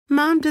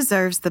Mom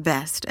deserves the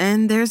best,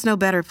 and there's no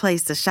better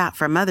place to shop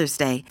for Mother's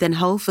Day than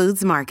Whole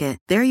Foods Market.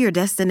 They're your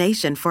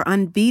destination for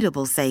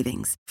unbeatable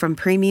savings, from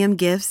premium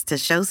gifts to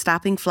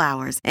show-stopping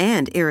flowers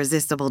and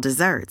irresistible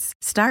desserts.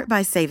 Start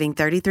by saving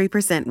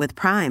 33% with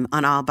Prime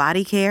on all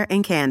body care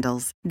and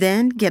candles.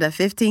 Then get a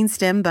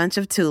 15-stem bunch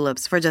of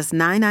tulips for just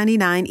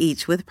 $9.99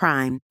 each with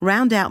Prime.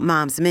 Round out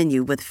Mom's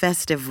menu with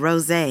festive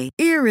rosé,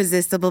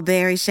 irresistible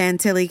berry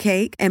chantilly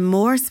cake, and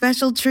more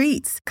special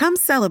treats. Come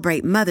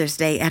celebrate Mother's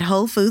Day at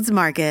Whole Foods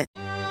Market.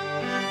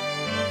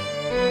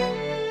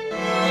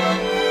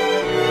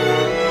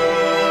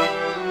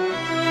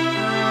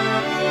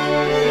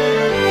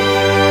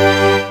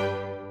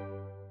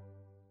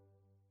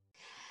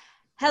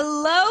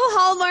 Hello,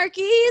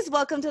 Hallmarkies.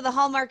 Welcome to the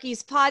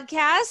Hallmarkies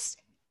podcast.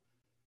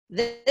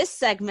 This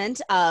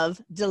segment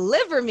of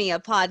Deliver Me a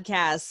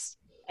Podcast,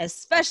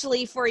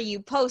 especially for you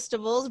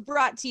Postables,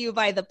 brought to you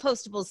by the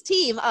Postables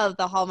team of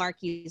the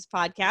Hallmarkies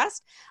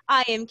podcast.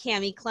 I am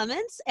Cami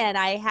Clements, and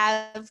I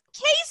have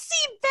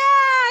Casey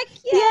back.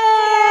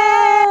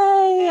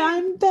 Yay!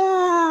 I'm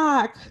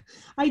back.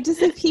 I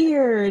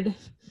disappeared.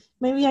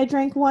 Maybe I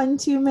drank one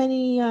too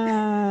many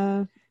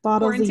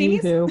bottles of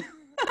Yoo-hoo.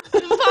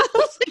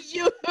 Bottles of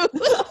Yoo-hoo.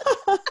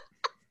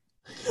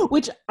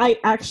 Which I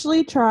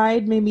actually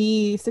tried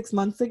maybe 6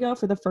 months ago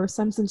for the first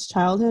time since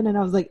childhood, and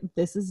I was like,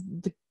 this is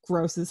the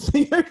grossest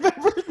thing I've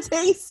ever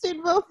tasted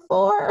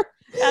before.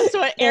 That's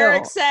what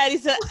Eric said. He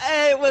said,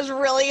 it was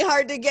really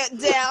hard to get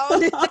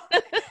down.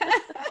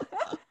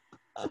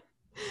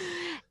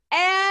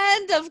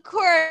 And, of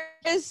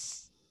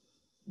course,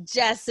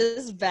 Jess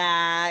is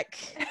back.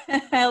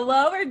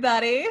 Hello,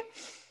 everybody.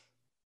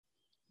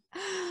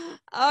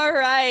 All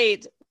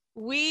right.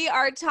 We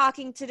are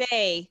talking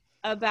today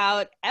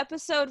about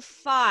episode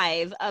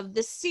 5 of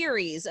the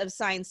series of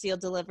Signed, Sealed,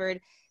 Delivered,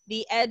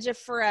 The Edge of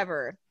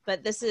Forever.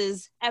 But this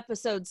is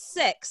episode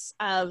 6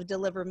 of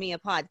Deliver Me a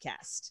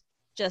Podcast,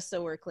 just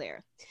so we're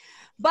clear.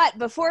 But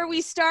before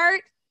we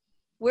start,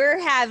 we're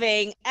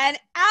having an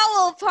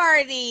owl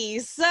party.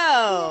 So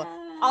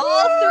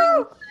all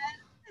 3 of us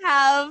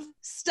have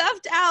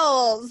stuffed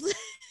owls.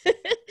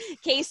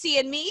 Casey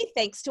and me,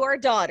 thanks to our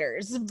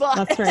daughters.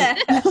 But that's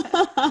right.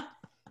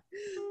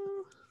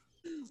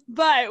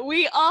 But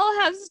we all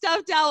have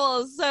stuffed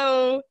owls,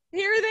 so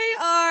here they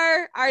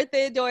are. Aren't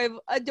they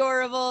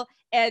adorable?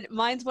 And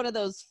mine's one of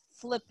those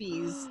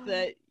flippies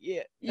that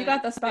you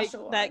got the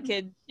special one. that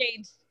can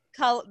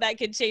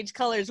change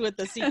colors with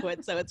the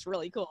sequence, so it's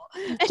really cool.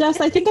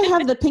 Jess, I think I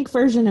have the pink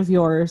version of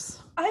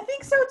yours. I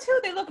think so too.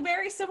 They look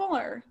very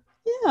similar.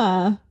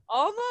 Yeah.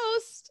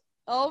 Almost.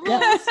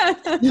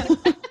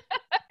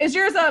 Is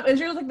yours like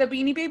the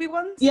Beanie Baby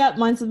ones? Yeah,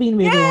 mine's the Beanie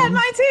Baby Yeah, one.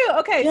 mine too.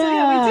 Okay, yeah. so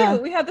yeah, we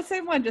do. We have the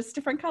same one, just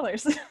different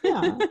colors.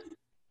 Yeah.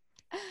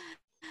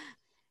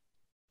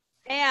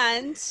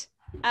 And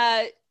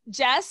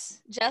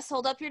Jess,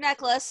 hold up your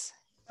necklace.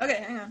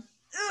 Okay, hang on.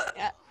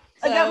 Yeah.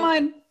 I got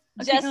mine.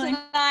 Jess and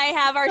I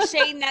have our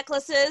Shane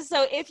necklaces.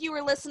 So if you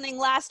were listening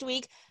last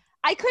week,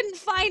 I couldn't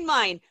find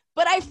mine,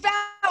 but I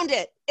found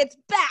it. It's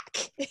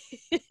back.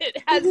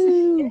 It has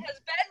been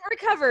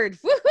recovered.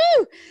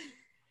 Woohoo!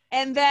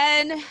 And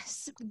then,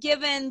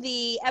 given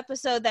the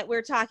episode that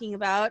we're talking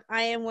about,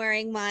 I am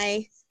wearing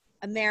my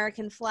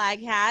American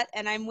flag hat,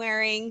 and I'm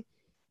wearing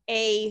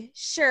a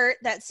shirt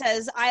that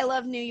says I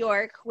love New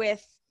York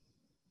with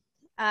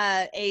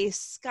a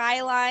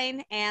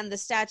skyline and the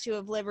Statue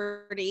of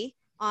Liberty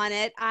on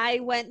it. I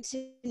went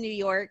to New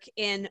York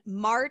in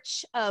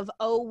March of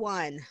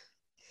 2001.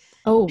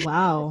 Oh,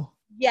 wow.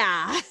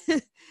 Yeah.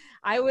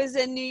 I was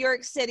in New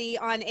York City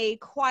on a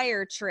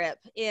choir trip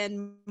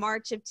in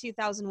March of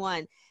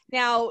 2001.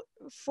 Now,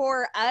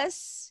 for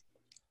us,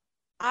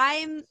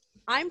 I'm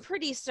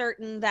pretty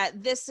certain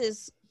that this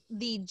is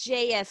the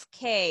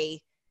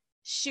JFK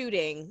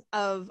shooting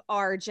of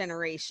our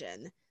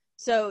generation.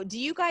 So, do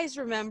you guys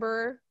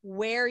remember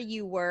where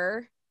you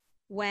were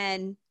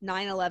when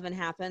 9/11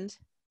 happened?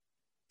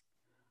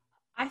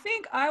 I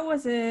think I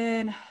was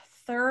in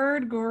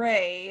 3rd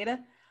grade.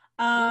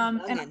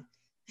 And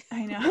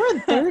I know. You're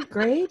in 3rd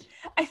grade?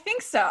 I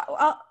think so.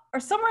 Or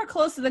somewhere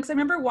close to that, because I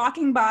remember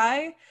walking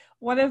by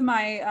one of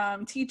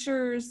my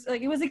teachers,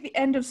 like it was like the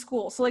end of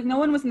school. So like no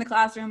one was in the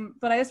classroom,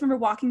 but I just remember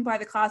walking by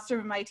the classroom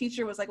and my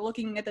teacher was like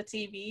looking at the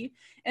TV,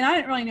 and I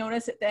didn't really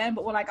notice it then,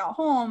 but when I got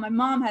home, my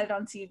mom had it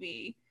on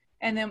TV.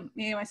 And then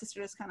me and my sister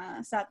just kind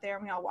of sat there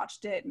and we all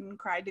watched it and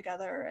cried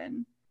together.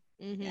 And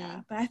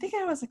yeah, but I think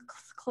I was like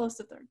close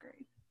to 3rd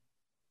grade.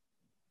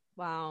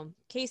 Wow.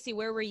 Casey,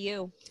 where were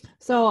you?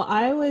 So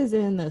I was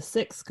in the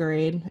 6th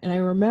grade, and I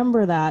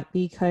remember that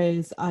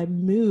because I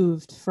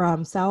moved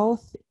from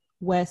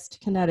Southwest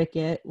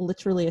Connecticut,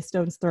 literally a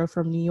stone's throw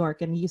from New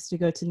York, and used to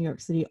go to New York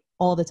City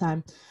all the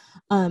time.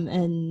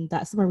 And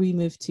that summer we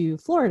moved to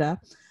Florida.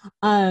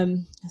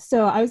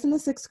 So I was in the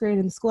 6th grade,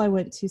 and the school I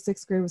went to,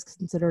 6th grade, was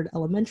considered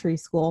elementary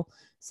school.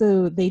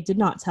 So they did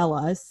not tell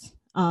us,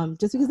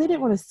 just because they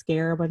didn't want to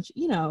scare a bunch,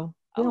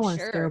 they don't want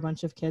to scare a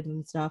bunch of kids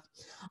and stuff.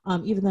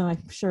 Even though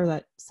I'm sure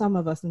that some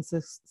of us in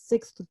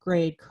sixth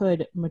grade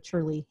could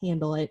maturely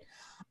handle it.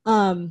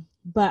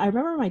 But I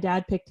remember my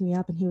dad picked me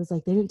up and he was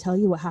like, they didn't tell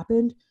you what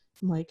happened?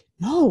 I'm like,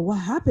 no, what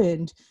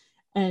happened?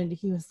 And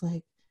he was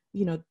like,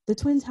 the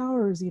Twin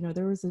Towers,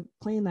 there was a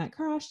plane that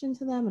crashed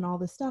into them and all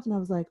this stuff. And I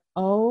was like,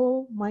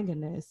 oh my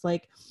goodness.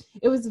 Like,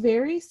 it was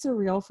very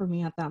surreal for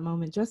me at that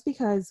moment, just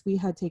because we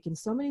had taken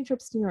so many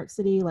trips to New York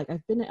City. Like,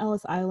 I've been to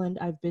Ellis Island,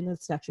 I've been to the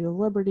Statue of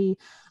Liberty,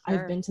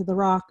 Sure. I've been to the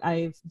Rock,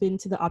 I've been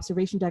to the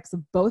observation decks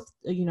of both,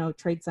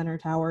 Trade Center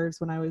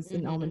towers when I was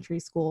in elementary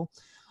school.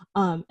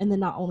 And then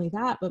not only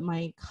that, but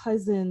my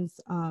cousin's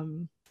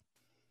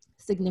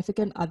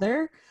significant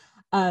other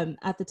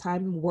at the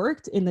time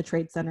worked in the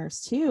trade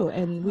centers too.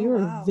 And we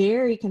were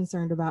very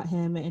concerned about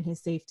him and his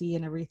safety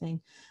and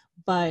everything.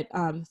 But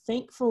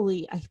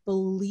thankfully, I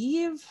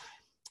believe,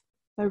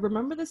 if I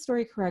remember the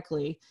story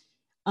correctly,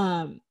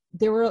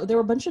 there were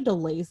a bunch of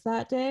delays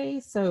that day.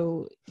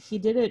 So he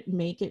didn't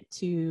make it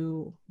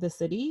to the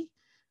city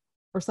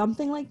or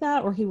something like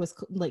that, or he was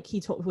like,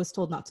 was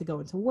told not to go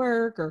into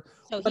work or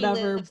so whatever.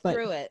 He lived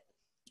through it.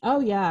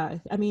 Oh yeah.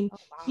 I mean, Oh,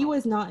 wow. He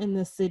was not in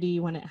the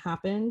city when it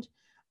happened.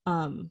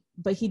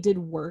 But he did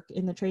work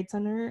in the trade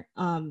center.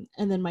 And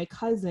then my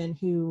cousin,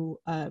 who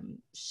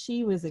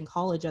she was in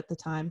college at the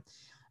time,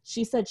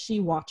 she said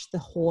she watched the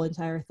whole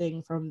entire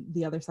thing from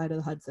the other side of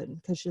the Hudson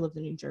because she lived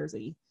in New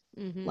Jersey.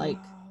 Like,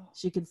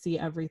 she could see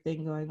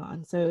everything going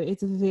on. So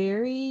it's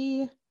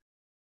very,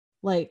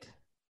 like,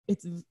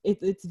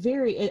 it's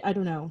very, I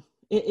don't know.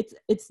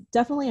 It's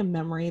definitely a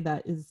memory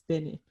that has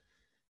been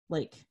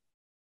like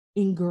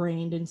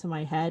ingrained into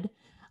my head.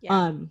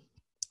 Yeah.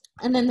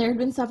 And then there had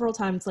been several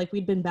times, like,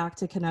 we'd been back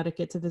to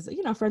Connecticut to visit,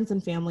 friends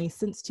and family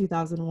since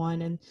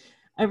 2001. And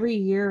every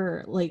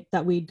year, like,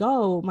 that we'd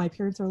go, my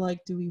parents are like,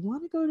 do we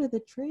want to go to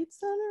the Trade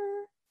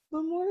Center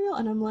Memorial?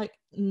 And I'm like,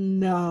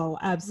 no,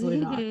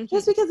 absolutely not.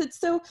 Just because it's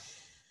so,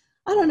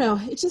 I don't know,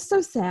 it's just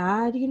so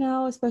sad,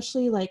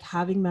 especially like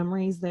having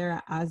memories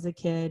there as a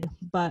kid.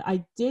 But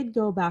I did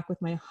go back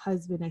with my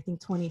husband, I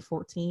think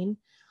 2014.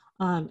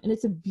 And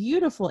it's a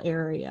beautiful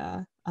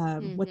area,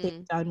 what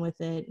they've done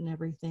with it and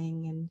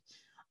everything.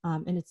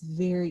 And it's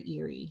very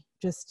eerie,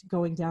 just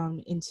going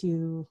down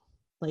into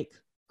like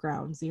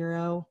ground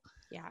zero.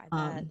 Yeah,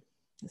 I bet.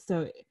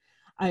 So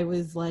I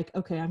was like,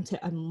 okay, I'm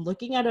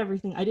looking at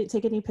everything. I didn't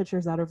take any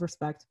pictures out of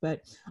respect,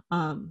 but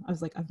I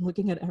was like, I'm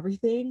looking at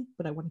everything,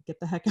 but I want to get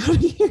the heck out of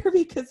here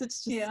because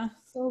it's just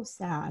so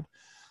sad.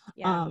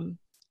 Yeah.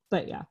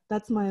 But yeah,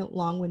 that's my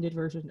long-winded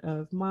version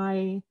of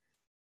my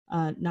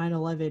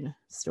 9/11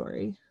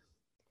 story.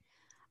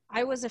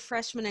 I was a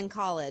freshman in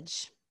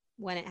college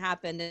when it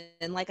happened.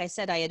 And like I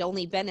said, I had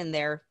only been in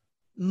there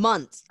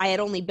months. I had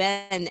only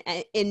been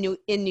in New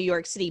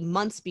York City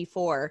months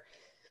before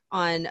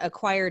on a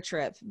choir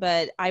trip,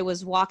 but I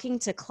was walking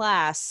to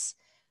class.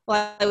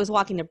 Well, I was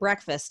walking to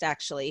breakfast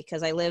actually,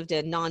 because I lived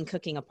in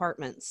non-cooking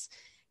apartments.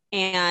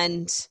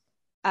 And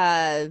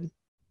there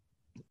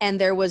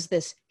was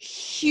this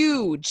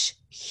huge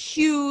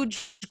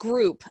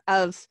group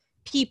of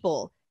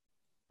people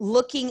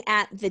looking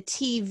at the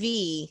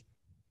TV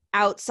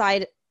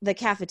outside the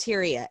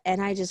cafeteria.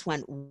 And I just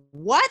went,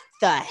 what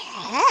the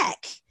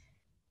heck?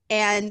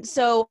 And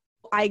so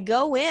I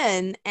go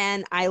in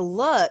and I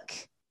look,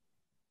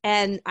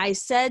 and I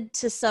said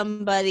to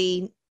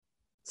somebody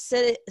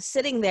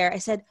sitting there, I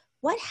said,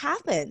 what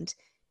happened?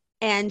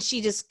 And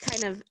she just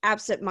kind of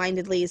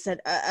absentmindedly said,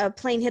 a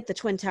plane hit the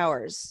Twin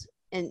Towers.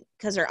 And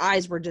because her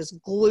eyes were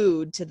just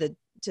glued to the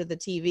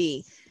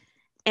TV.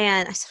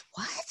 And I said,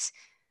 what?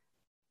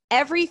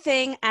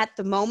 Everything at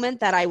the moment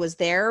that I was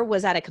there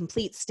was at a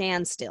complete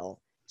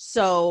standstill.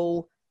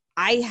 So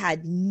I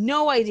had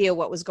no idea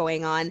what was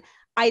going on.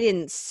 I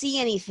didn't see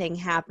anything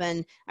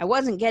happen. I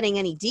wasn't getting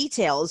any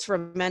details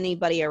from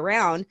anybody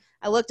around.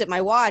 I looked at my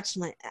watch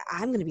and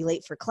I'm going to be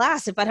late for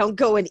class if I don't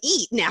go and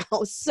eat now.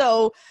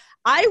 So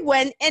I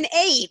went and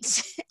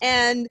ate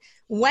and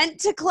went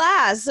to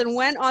class and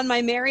went on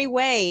my merry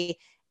way.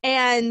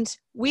 And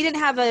we didn't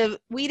have a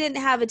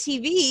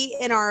TV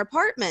in our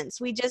apartments.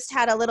 We just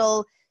had a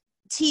little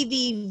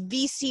TV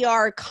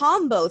VCR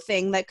combo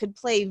thing that could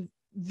play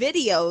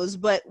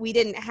videos, but we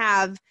didn't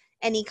have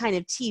any kind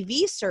of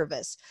TV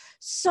service.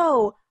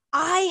 So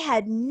I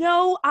had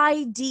no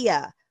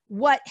idea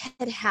what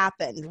had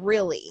happened,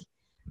 really.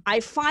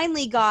 I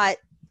finally got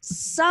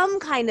some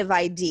kind of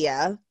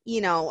idea,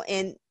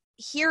 and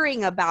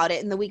hearing about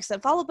it in the weeks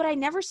that followed, but I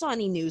never saw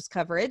any news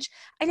coverage.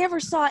 I never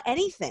saw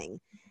anything.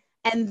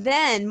 And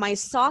then my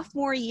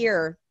sophomore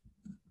year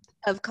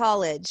of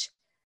college,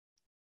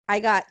 I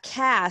got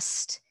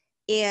cast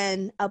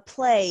in a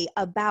play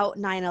about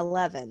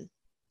 9/11.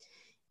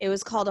 It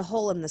was called A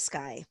Hole in the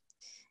Sky.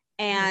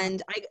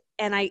 And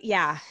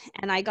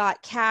I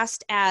got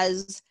cast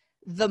as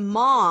the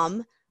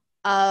mom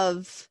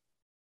of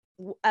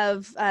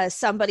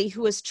somebody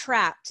who was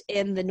trapped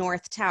in the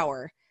North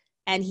Tower,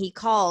 and he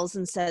calls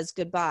and says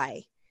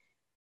goodbye.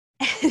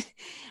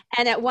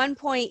 And at one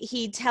point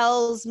he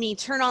tells me,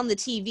 turn on the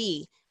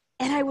TV.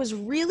 And I was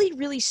really,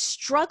 really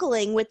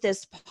struggling with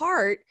this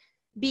part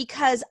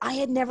because I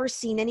had never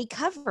seen any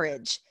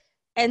coverage.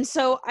 And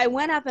so I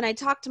went up and I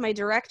talked to my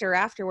director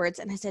afterwards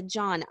and I said,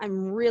 John,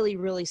 I'm really,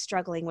 really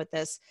struggling with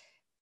this.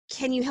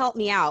 Can you help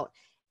me out?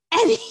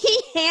 And he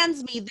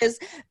hands me this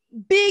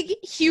big,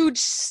 huge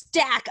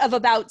stack of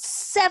about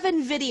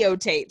 7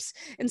 videotapes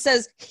and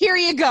says, here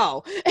you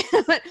go. And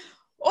I went,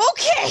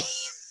 okay.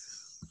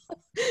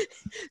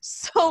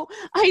 So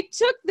I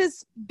took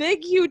this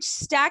big, huge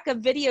stack of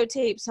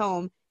videotapes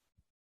home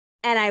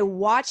and I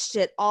watched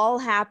it all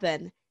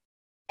happen.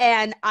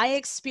 And I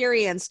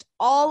experienced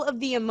all of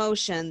the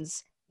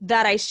emotions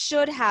that I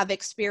should have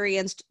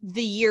experienced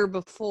the year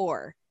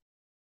before,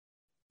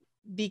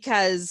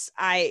 because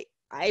I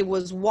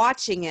was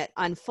watching it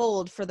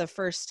unfold for the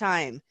first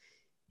time.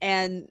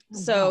 And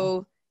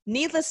so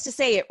needless to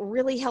say, it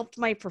really helped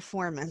my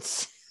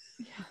performance.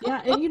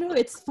 Yeah. And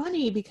it's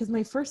funny because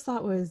my first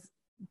thought was,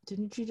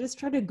 didn't you just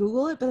try to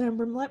Google it? But I'm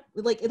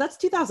like, that's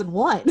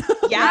 2001.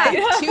 Yeah,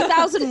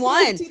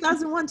 2001.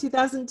 2001,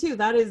 2002.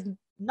 That is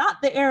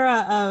not the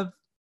era of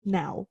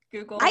now.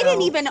 Google. I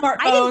didn't even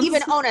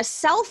own a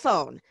cell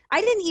phone. I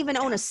didn't even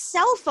own a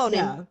cell phone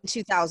in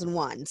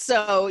 2001.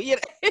 So,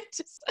 it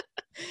just,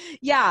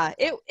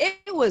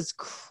 it was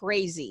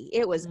crazy.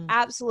 It was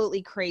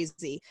absolutely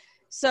crazy.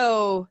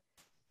 So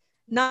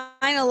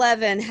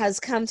 9/11 has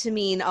come to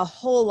mean a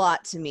whole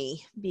lot to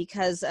me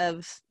because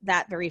of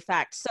that very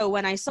fact. So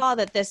when I saw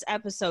that this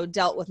episode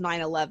dealt with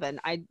 9/11,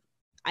 I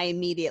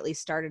immediately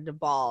started to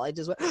bawl. I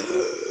just went,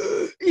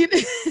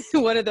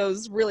 one of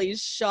those really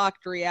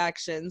shocked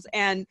reactions.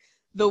 And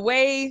the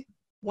way,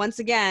 once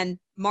again,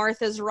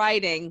 Martha's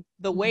writing,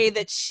 the way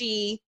that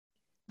she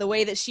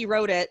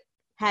wrote it,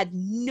 had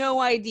no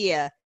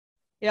idea.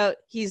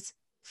 He's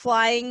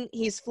flying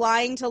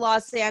to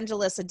Los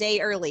Angeles a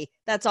day early.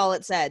 That's all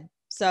it said.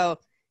 So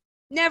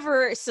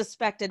never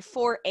suspected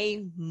for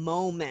a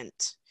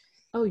moment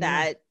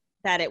that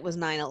it was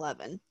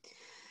 9/11.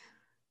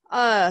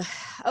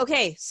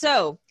 Okay,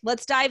 so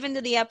let's dive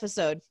into the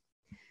episode.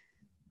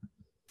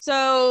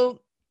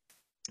 So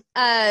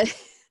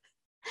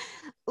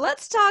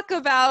let's talk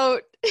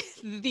about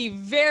the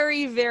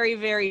very, very,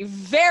 very,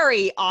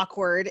 very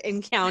awkward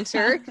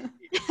encounter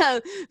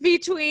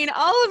between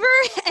Oliver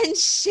and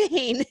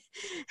Shane.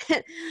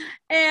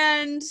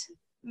 And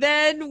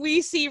then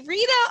we see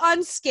Rita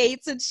on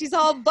skates and she's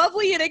all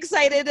bubbly and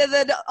excited, and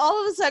then all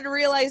of a sudden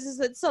realizes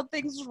that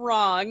something's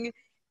wrong.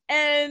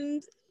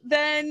 And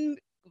then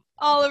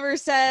Oliver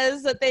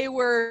says that they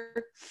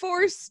were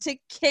forced to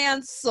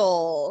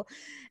cancel.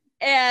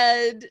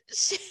 And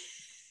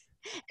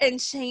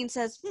Shane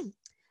says,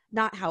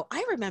 not how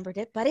I remembered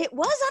it, but it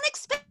was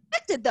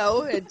unexpected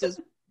though. It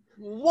just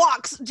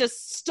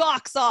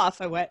stalks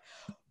off. I went,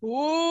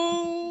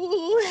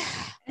 ooh,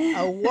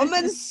 a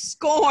woman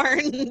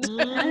scorned.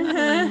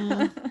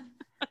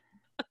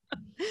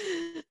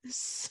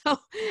 So,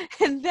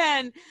 and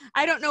then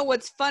I don't know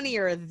what's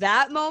funnier,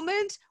 that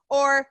moment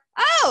or,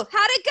 oh,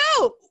 how'd it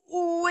go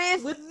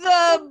with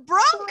the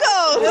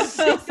Broncos?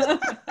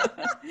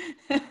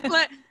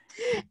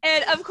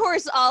 And of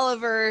course,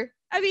 Oliver,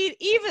 I mean,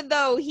 even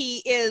though he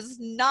is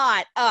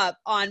not up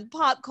on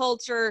pop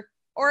culture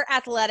or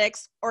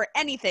athletics or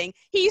anything,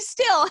 he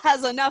still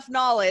has enough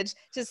knowledge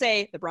to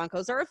say the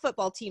Broncos are a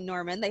football team,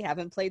 Norman. They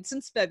haven't played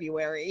since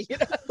February.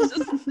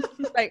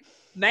 Just like,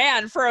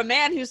 man, for a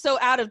man who's so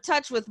out of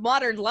touch with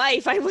modern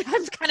life, I'm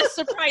kind of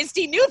surprised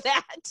he knew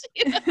that.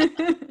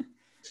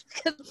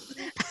 Because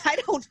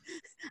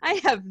I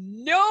have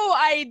no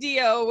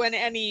idea when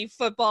any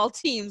football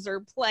teams are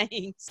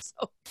playing.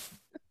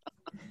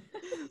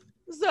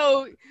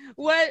 So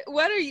what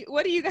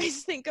do you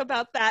guys think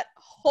about that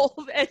whole,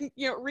 and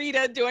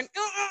Rita doing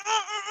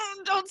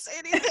don't say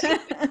anything?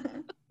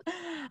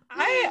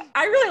 I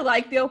really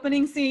like the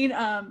opening scene.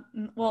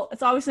 Well,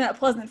 it's obviously not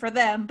pleasant for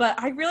them, but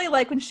I really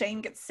like when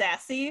Shane gets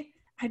sassy.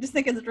 I just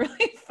think it's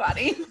really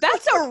funny.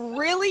 That's a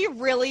really,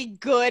 really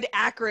good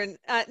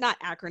not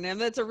acronym.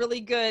 That's a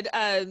really good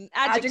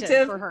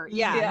adjective for her.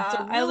 Yeah. It's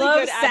a really I love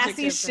good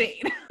sassy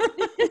Shane.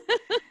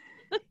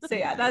 So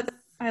yeah,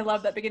 I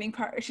love that beginning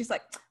part. She's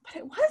like, but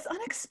it was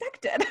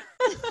unexpected.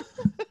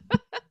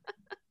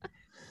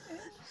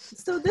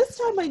 So this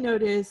time I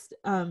noticed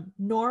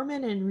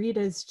Norman and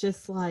Rita's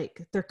just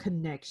like their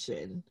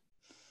connection.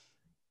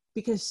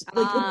 Because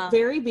like in the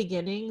very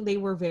beginning, they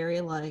were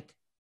very like,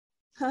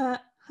 hi.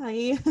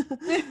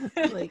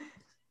 Like,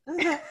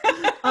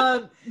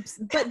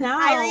 but now,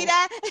 hi,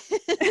 Rita.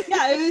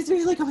 Yeah, it was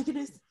really like, oh my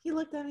goodness, he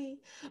looked at me.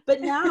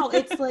 But now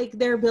it's like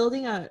they're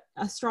building a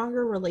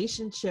stronger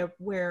relationship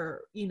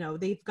where,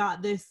 they've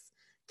got this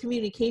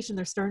communication,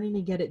 they're starting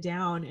to get it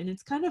down, and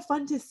it's kind of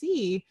fun to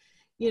see,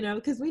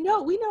 because we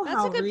know That's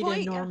how a good Rita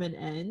point, and Norman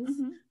ends.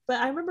 Mm-hmm. But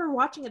I remember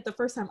watching it the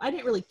first time. I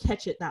didn't really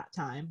catch it that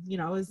time.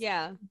 I was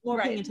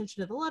more paying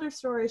attention to the letter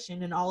story.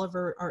 Shane and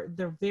Oliver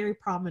they're very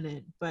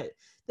prominent. But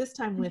this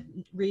time with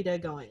Rita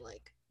going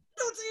like,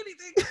 don't say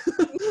anything.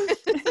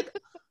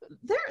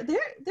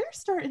 They're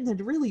starting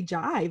to really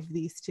jive,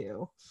 these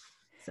two.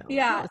 So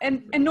yeah,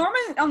 and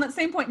Norman, on that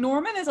same point,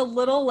 Norman is a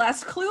little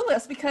less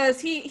clueless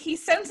because he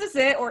senses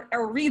it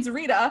or reads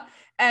Rita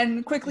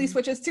and quickly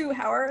switches to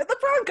how are the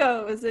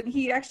Broncos, and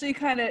he actually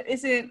kind of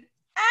isn't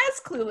as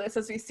clueless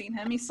as we've seen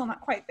him. He's still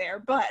not quite there,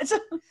 but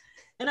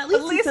and at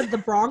least he said the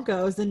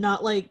Broncos and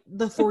not like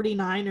the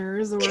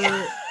 49ers or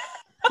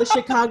the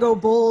Chicago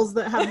Bulls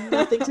that have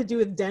nothing to do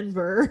with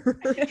Denver.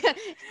 At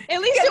least it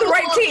was the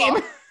right local. team.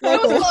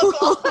 It was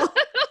local.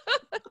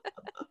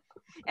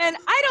 And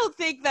I don't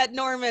think that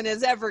Norman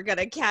is ever going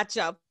to catch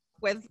up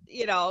with,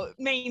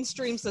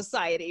 mainstream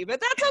society, but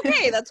that's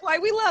okay. That's why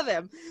we love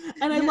him.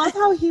 And I love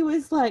how he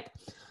was like,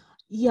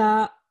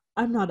 yeah,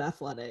 I'm not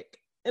athletic.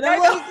 And I'm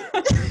like,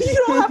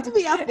 you don't have to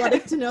be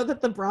athletic to know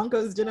that the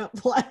Broncos didn't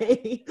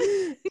play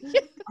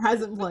or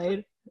hasn't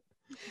played.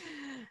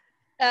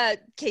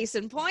 Case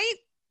in point,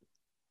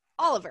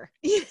 Oliver.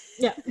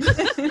 Yeah.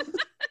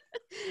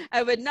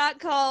 I would not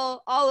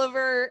call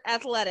Oliver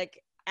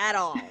athletic at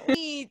all.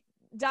 We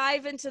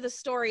dive into the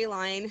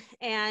storyline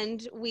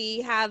and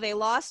we have a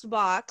lost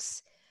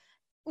box.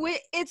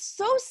 It's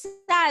so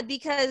sad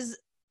because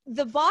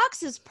the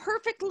box is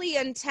perfectly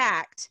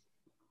intact.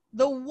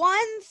 The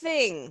one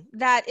thing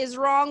that is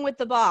wrong with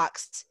the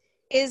box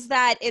is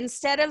that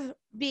instead of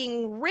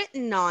being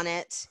written on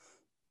it,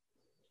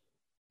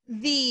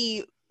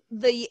 the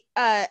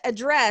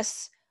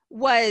address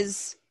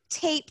was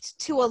taped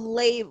to a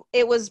label.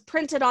 It was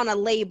printed on a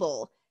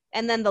label,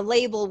 and then the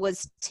label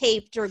was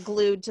taped or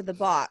glued to the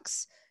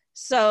box.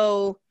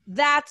 So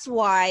that's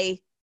why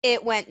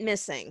it went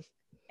missing.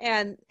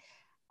 And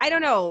I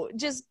don't know,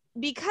 just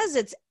because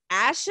it's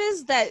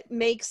ashes that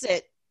makes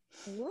it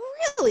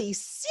really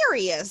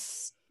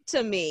serious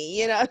to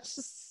me,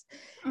 just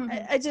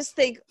I just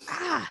think,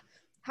 how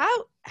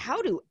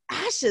do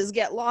ashes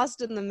get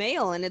lost in the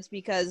mail? And it's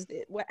because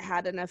it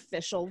had an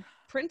official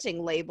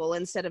printing label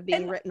instead of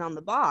being written on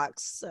the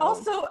box. So.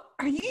 Also,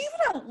 are you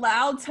even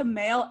allowed to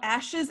mail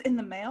ashes in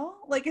the mail?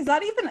 Like, is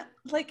that even,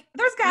 like,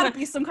 there's got to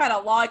be some kind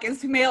of law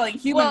against mailing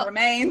human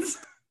remains.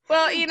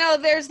 Well,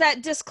 there's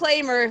that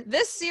disclaimer.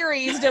 This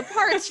series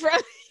departs from...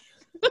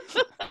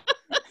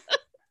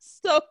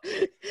 So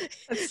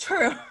it's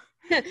true.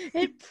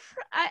 I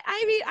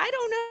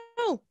don't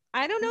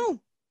know.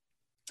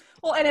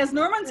 Well, and as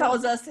Norman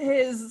tells us,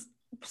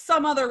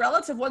 some other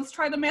relative once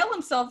tried to mail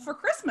himself for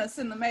Christmas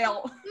in the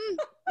mail.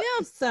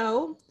 Yeah.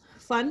 So,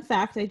 fun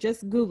fact, I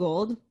just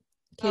Googled,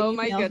 can you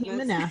mail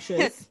human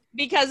ashes?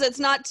 Because it's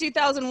not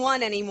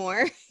 2001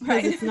 anymore.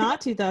 Because it's not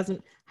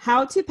 2000.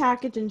 How to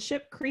package and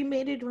ship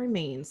cremated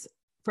remains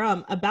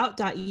from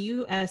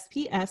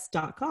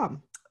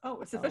about.usps.com. Oh,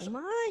 it's official.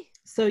 Oh my.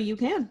 So you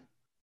can.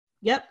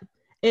 Yep.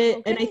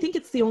 And I think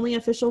it's the only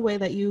official way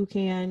that you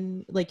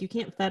can, like, you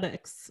can't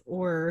FedEx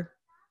or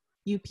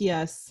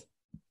UPS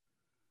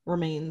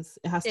remains.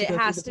 It has to go through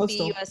the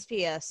postal. Be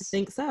USPS. I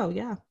think so,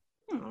 yeah.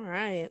 All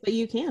right. But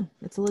you can.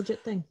 It's a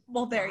legit thing.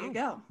 Well, there you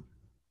go.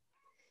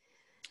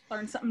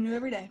 Learn something new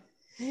every day.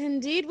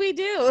 Indeed we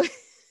do.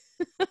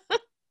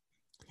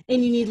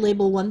 And you need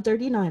label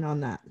 139 on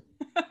that.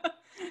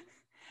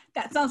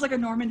 That sounds like a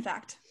Norman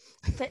fact.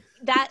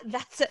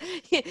 That's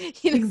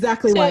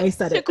exactly why I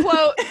said it.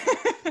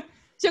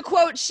 To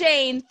quote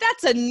Shane,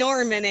 that's a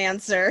Norman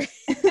answer.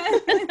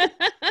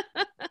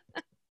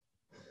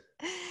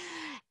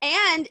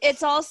 And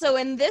it's also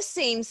in this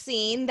same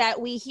scene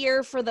that we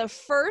hear for the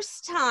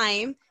first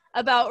time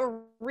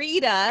about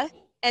Rita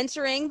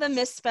entering the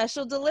Miss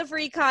Special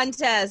Delivery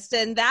contest,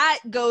 and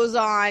that goes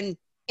on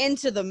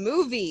into the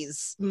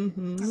movies.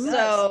 Mm-hmm.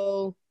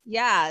 So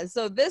yeah,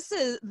 so this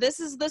is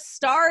the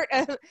start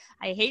of,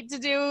 I hate to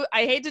do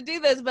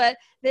this, but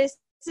this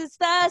is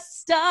the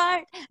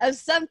start of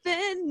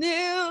something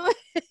new.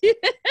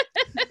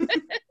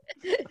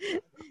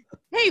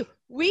 Hey,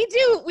 we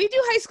do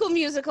High School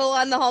Musical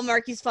on the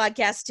Hallmarkies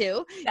podcast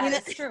too. That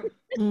is true.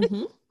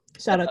 Mm-hmm.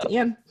 Shout out to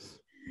Ann.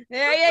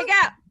 There you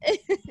go.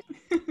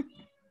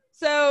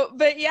 So,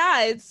 but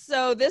yeah,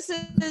 this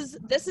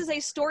is a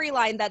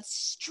storyline that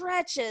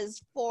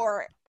stretches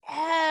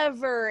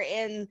forever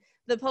in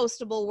the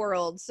postable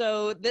world.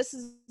 So this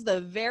is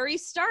the very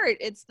start.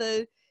 It's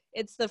the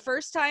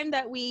first time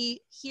that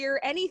we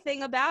hear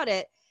anything about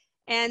it.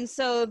 And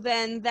so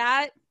then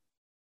that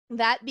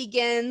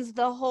begins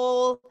the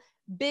whole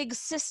big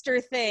sister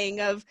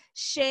thing of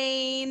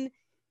Shane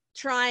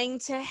trying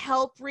to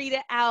help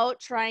Rita out,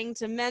 trying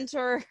to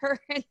mentor her,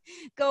 and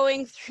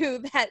going through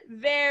that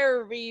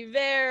very,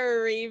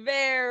 very,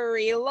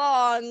 very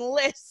long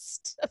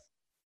list of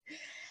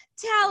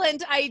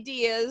talent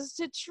ideas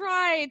to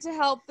try to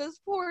help this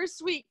poor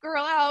sweet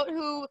girl out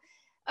who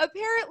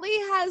apparently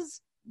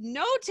has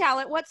no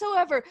talent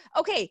whatsoever.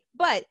 Okay,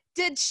 but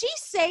did she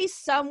say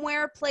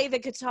somewhere play the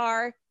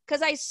guitar?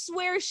 Because I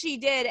swear she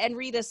did, and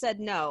Rita said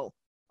no.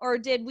 Or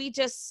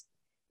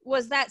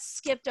was that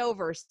skipped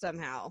over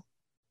somehow?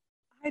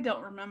 I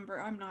don't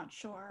remember. I'm not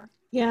sure.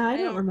 Yeah, I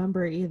don't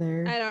remember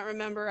either. I don't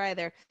remember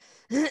either.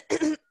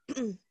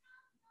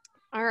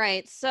 All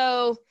right,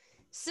 so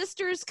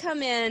sisters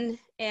come in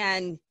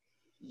and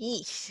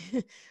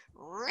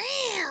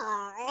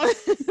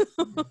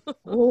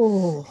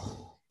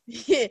Oh,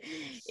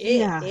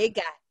 yeah.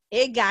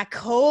 It got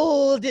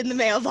cold in the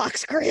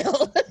mailbox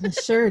grill. It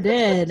sure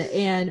did.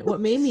 And what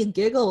made me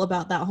giggle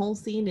about that whole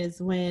scene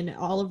is when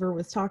Oliver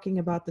was talking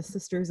about the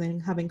sisters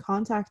and having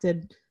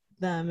contacted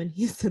them, and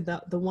he said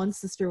that the one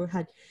sister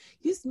had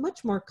used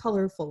much more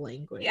colorful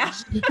language. Yeah.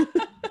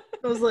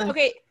 I was like,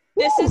 okay,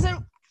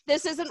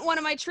 this isn't one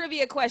of my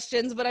trivia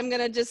questions, but I'm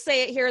gonna just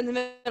say it here in the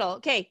middle.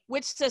 Okay,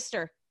 which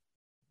sister?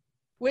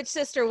 Which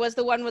sister was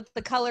the one with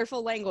the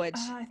colorful language?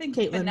 I think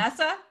Caitlin.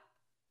 Vanessa.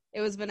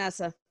 It was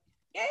Vanessa.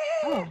 Yeah.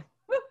 oh,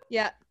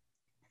 Yeah.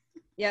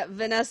 Yeah,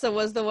 Vanessa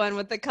was the one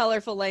with the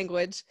colorful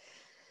language.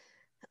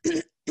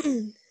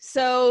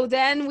 So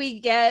then we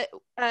get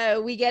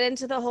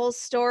into the whole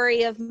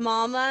story of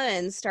Mama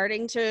and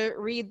starting to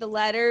read the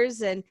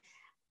letters, and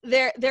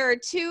there are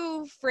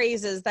two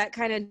phrases that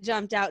kind of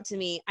jumped out to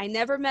me. I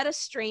never met a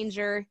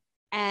stranger,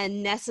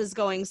 and Nessa's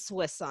going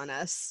Swiss on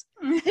us.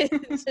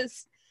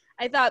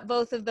 I thought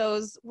both of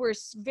those were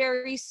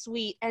very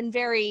sweet and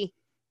very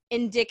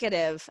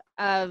indicative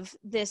of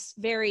this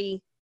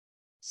very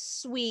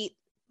sweet,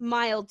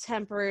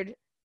 mild-tempered,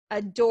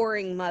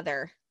 adoring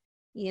mother.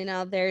 You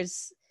know,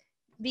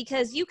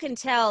 because you can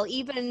tell,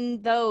 even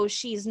though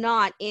she's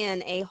not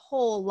in a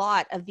whole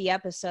lot of the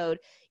episode,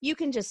 you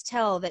can just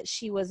tell that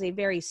she was a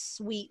very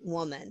sweet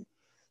woman.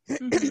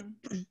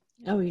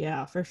 oh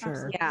yeah, for sure.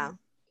 Absolutely. Yeah.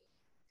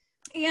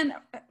 And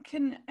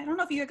I don't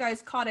know if you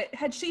guys caught it.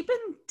 Had she been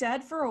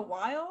dead for a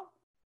while?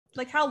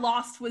 Like, how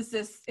lost was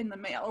this in the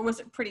mail, or was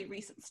it pretty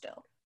recent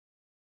still?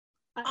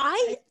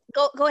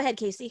 Go ahead,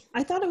 Casey.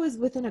 I thought it was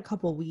within a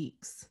couple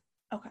weeks.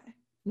 Okay.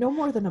 No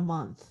more than a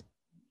month.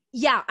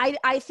 Yeah,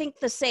 I think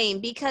the same,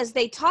 because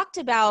they talked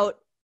about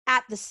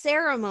at the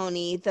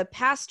ceremony, the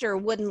pastor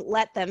wouldn't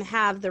let them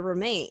have the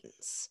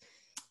remains.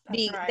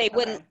 That's right. They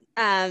wouldn't,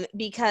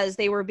 because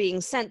they were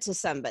being sent to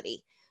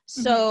somebody.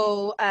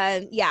 So,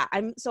 yeah,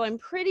 I'm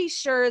pretty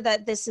sure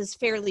that this is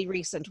fairly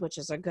recent, which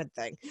is a good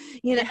thing,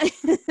 you know?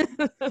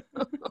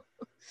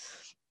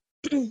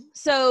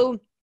 So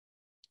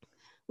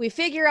we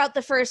figure out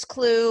the first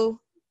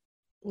clue,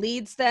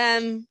 leads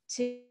them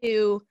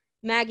to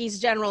Maggie's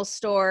general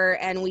store,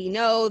 and we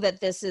know that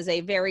this is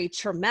a very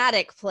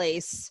traumatic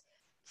place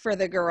for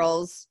the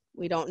girls.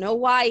 We don't know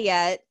why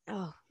yet.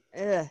 Oh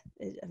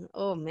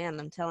man,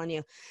 I'm telling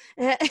you.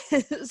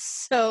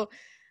 So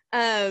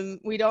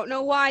we don't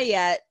know why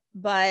yet,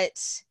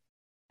 but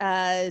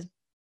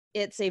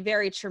it's a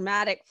very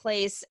traumatic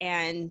place,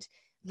 and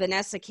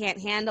Vanessa can't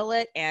handle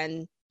it,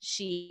 and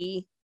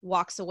she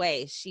walks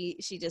away. She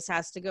just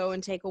has to go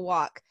and take a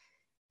walk.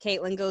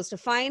 Caitlin goes to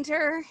find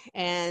her,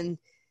 and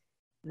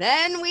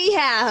then we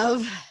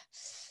have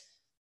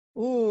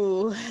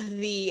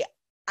the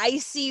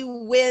icy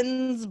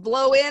winds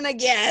blow in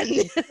again.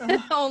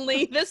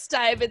 Only this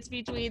time it's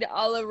between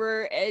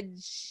Oliver and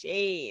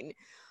Shane.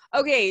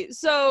 Okay,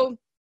 so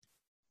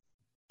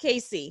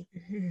Casey,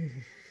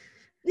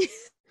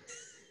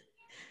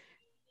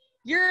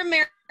 you're a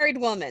married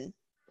woman.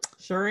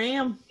 Sure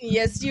am.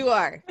 Yes, you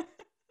are.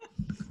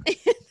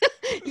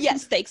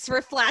 Yes, thanks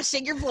for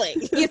flashing your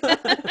bling.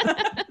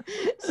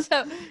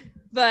 So,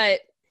 but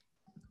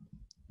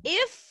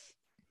if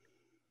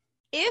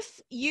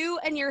you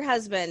and your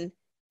husband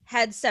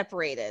had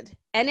separated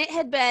and it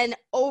had been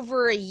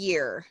over a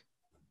year,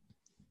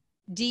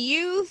 do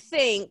you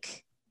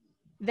think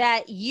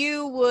that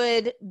you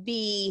would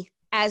be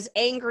as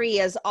angry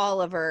as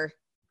Oliver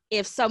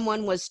if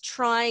someone was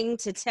trying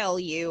to tell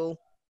you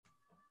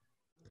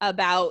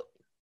about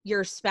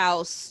your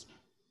spouse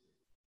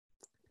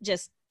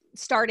just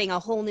starting a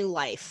whole new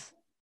life?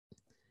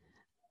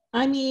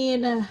 I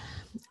mean,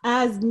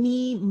 as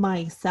me,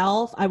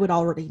 myself, I would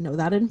already know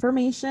that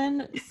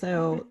information.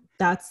 So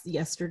that's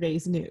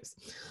yesterday's news.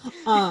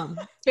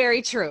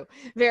 Very true.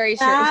 Very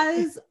true.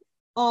 As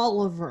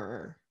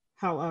Oliver,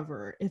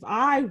 however, if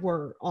I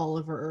were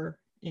Oliver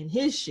in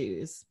his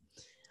shoes,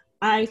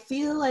 I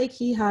feel like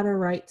he had a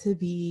right to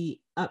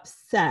be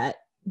upset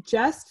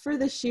just for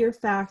the sheer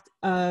fact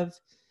of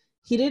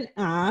he didn't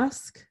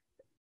ask,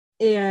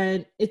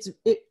 and it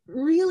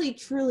really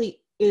truly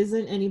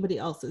isn't anybody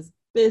else's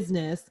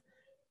business.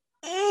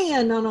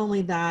 And not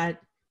only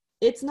that,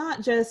 it's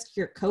not just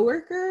your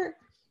coworker,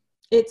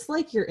 it's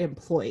like your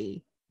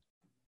employee.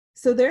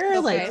 So there are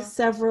like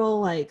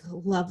several like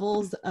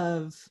levels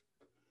of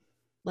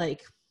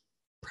like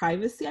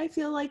privacy, I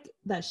feel like,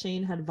 that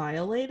Shane had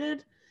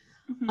violated.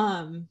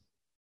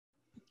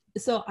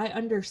 So I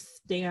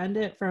understand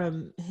it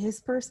from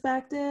his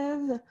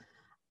perspective.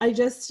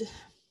 It's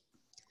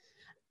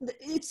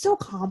so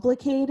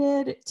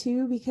complicated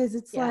too, because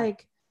it's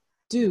like,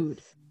 dude,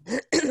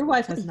 your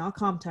wife has not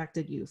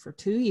contacted you for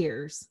 2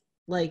 years.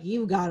 Like,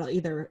 you've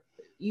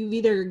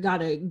either got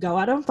to go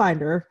out and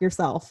find her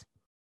yourself,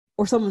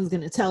 or someone's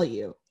going to tell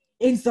you,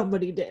 and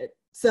somebody did.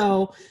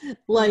 So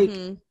like,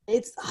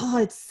 it's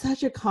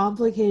such a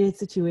complicated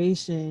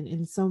situation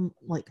in so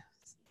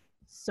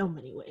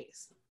many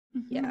ways.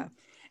 Yeah.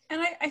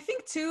 And I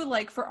think too,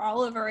 like for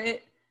Oliver,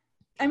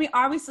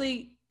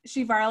 obviously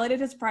she violated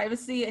his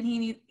privacy and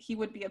he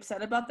would be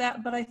upset about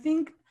that. But I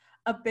think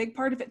a big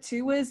part of it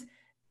too was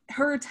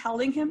her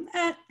telling him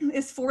that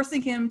is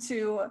forcing him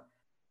to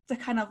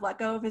kind of let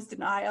go of his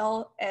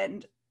denial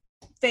and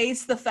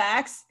face the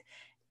facts.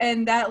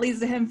 And that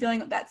leads to him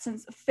feeling that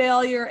sense of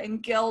failure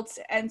and guilt.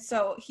 And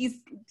so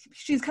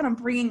she's kind of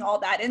bringing all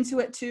that into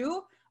it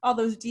too. All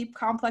those deep,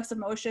 complex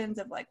emotions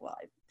of like, well,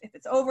 if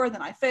it's over,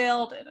 then I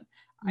failed and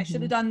I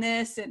should have done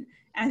this. And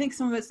I think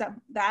some of it's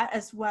that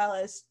as well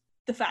as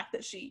the fact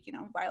that she,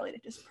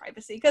 violated his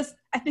privacy. Because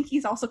I think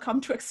he's also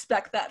come to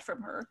expect that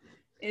from her.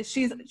 Is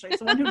she's the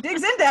one who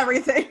digs into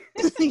everything.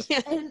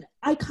 Yeah. And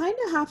I kind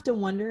of have to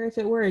wonder if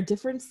it were a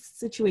different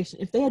situation,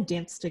 if they had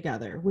danced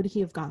together, would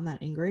he have gotten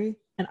that angry?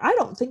 And I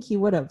don't think he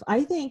would have.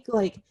 I think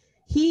like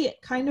he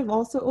kind of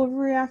also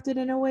overreacted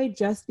in a way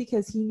just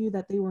because he knew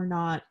that they were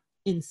not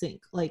in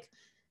sync. Like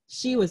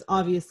she was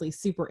obviously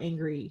super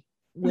angry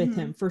with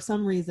him for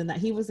some reason that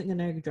he wasn't going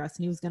to address,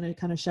 and he was going to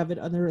kind of shove it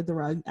under the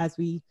rug as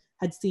we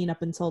had seen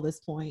up until this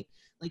point.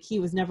 Like he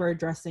was never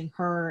addressing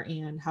her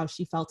and how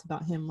she felt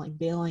about him, like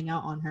bailing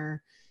out on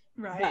her.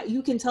 Right. But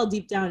you can tell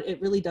deep down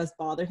it really does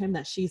bother him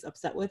that she's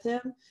upset with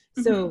him.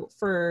 So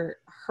for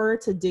her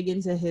to dig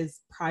into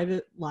his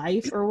private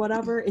life or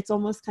whatever, it's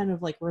almost kind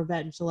of like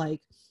revenge.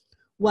 Like,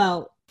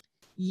 well,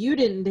 you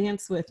didn't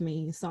dance with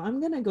me, so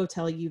I'm gonna go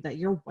tell you that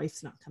your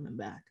wife's not coming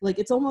back. Like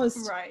it's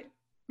almost right.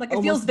 Like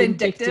it feels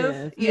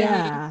vindictive.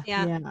 Yeah.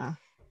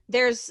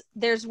 There's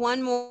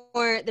one more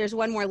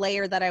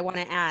layer that I want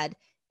to add.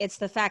 It's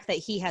the fact that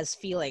he has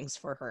feelings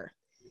for her,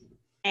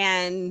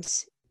 and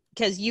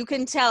because you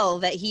can tell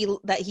that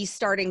he's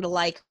starting to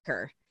like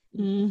her.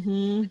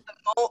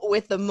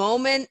 With the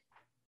moment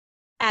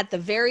at the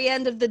very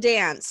end of the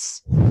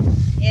dance,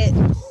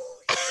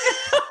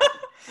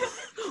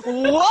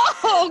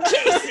 whoa,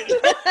 Casey.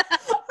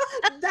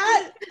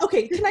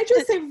 Okay, can I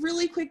just say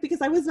really quick,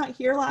 because I was not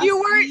here last week.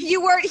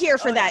 You weren't here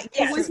for that.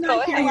 Yes. I was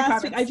not here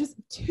last week.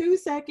 2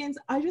 seconds.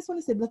 I just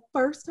want to say the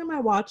first time I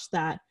watched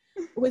that,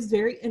 it was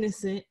very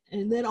innocent,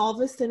 and then all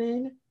of a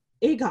sudden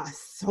it got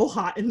so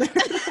hot in there.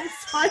 I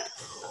was like,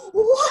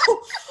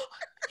 whoa,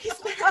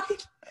 he's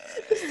married.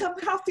 This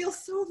somehow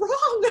feels so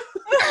wrong.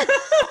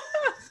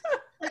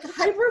 Like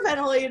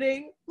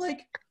hyperventilating,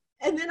 like.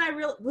 And then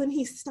when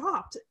he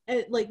stopped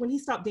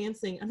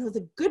dancing, and I was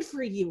like, good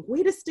for you.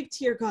 Way to stick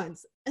to your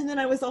guns. And then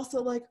I was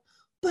also like,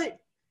 but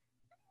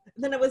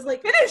then I was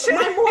like,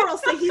 my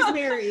morals say he's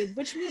married,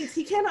 which means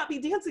he cannot be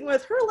dancing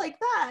with her like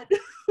that.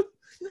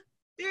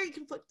 Very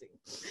conflicting.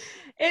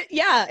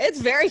 It's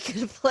very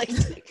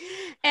conflicting.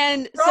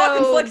 And we're all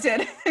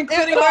conflicted,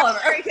 including Oliver.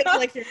 Very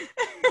conflicted.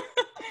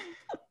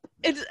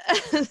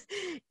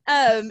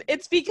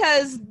 It's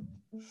because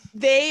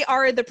they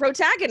are the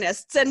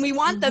protagonists and we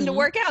want them to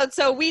work out,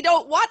 so we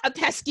don't want a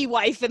pesky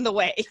wife in the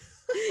way.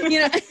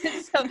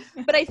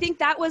 But I think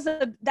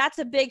that's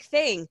a big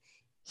thing.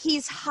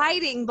 He's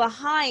hiding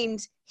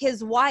behind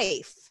his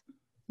wife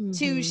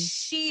to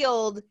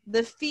shield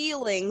the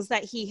feelings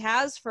that he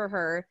has for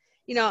her.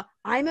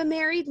 I'm a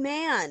married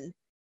man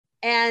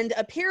and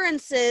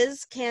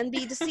appearances can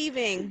be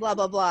deceiving, blah,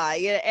 blah, blah.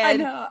 And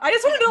I know. I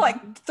just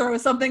wanted to throw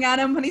something at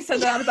him when he said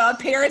that about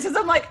appearances.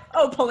 I'm like,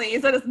 oh,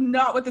 please, that is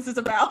not what this is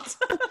about.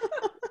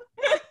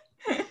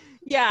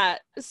 Yeah.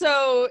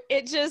 So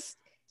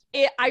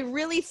I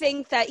really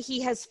think that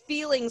he has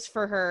feelings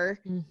for her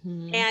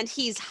and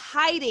he's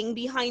hiding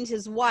behind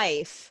his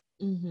wife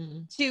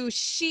to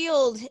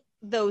shield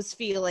those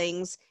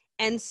feelings.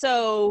 And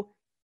so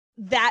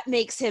that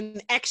makes him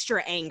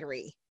extra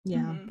angry.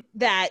 Yeah.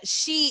 That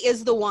she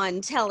is the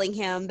one telling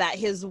him that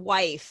his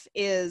wife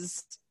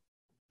is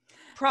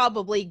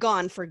probably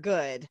gone for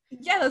good.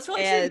 Yeah, that's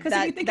really true. Because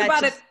if you think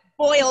about it,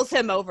 boils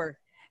him over.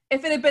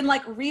 If it had been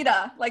like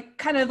Rita,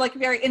 kind of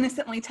very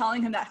innocently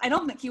telling him that, I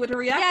don't think he would have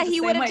reacted. Yeah, he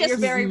would have just. You're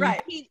very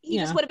right. He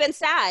just would have been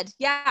sad.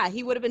 Yeah,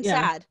 he would have been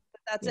sad.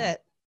 But that's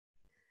it.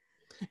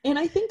 And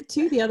I think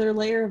too, the other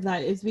layer of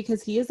that is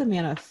because he is a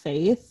man of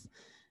faith.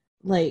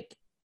 Like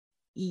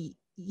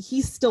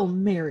he's still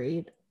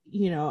married.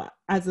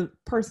 As a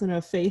person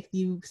of faith,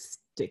 you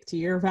stick to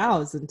your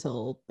vows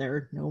until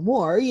they're no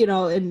more,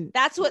 and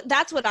that's what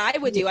I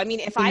would do. I mean,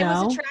 if I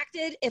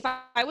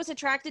was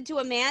attracted to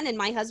a man and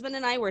my husband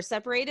and I were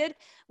separated,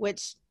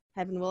 which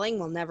heaven willing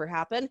will never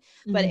happen,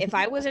 but if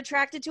I was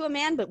attracted to a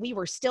man, but we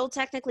were still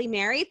technically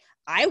married,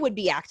 I would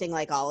be acting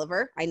like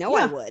Oliver. I know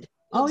I would.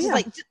 Oh,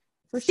 just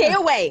stay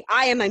away.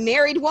 I am a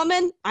married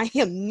woman. I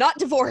am not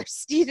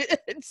divorced.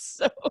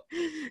 So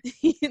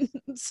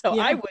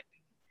I would.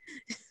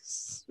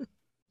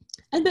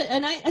 And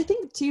I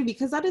think too,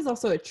 because that is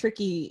also a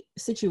tricky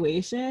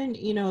situation,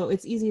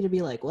 it's easy to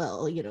be like,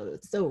 well,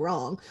 it's so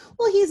wrong.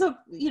 Well,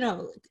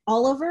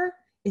 Oliver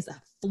is a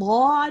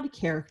flawed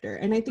character.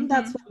 And I think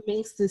that's what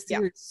makes this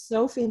series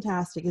so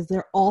fantastic is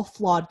they're all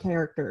flawed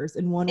characters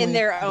in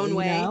their own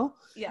way.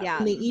 Yeah.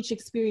 And they each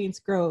experience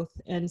growth.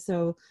 And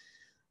so,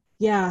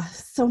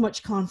 so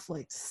much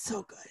conflict.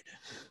 So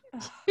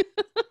good.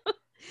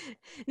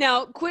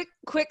 Now, quick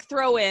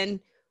throw in.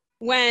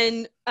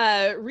 when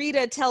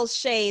Rita tells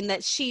Shane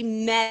that she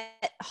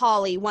met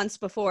Holly once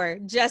before.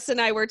 Jess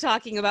and I were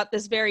talking about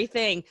this very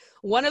thing.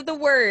 One of the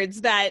words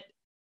that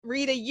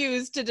Rita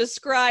used to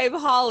describe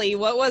Holly,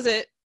 what was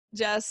it,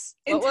 Jess?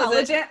 What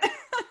Intelligent.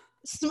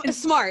 was it?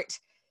 Smart.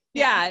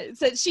 Yeah,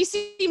 so she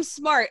seems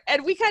smart.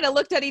 And we kind of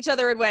looked at each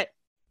other and went,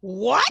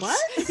 what? Yeah,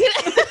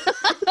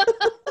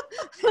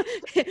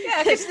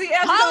 because the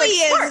Holly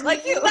is smart,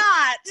 like you.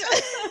 not.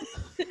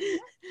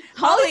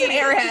 Holly's an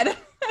airhead.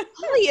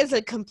 Holly is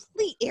a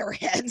complete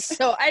airhead.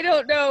 So I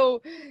don't know,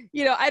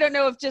 I don't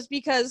know if just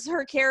because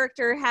her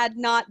character had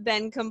not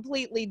been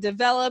completely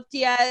developed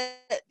yet,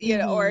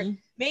 or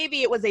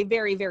maybe it was a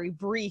very, very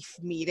brief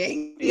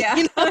meeting.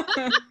 Yeah.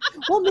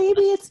 Well,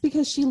 maybe it's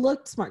because she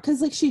looked smart,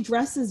 because like she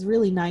dresses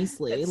really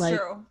nicely. That's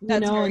true.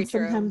 That's very and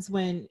sometimes true.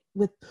 when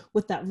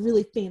with that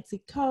really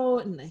fancy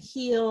coat and the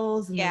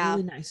heels and the Yeah.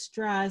 really nice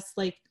dress,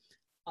 like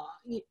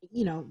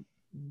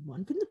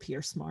one can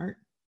appear smart.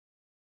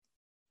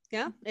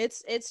 Yeah,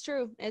 it's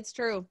true. It's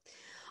true.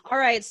 All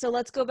right, so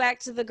let's go back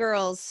to the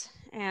girls.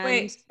 And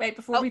Wait,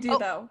 before we do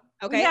though,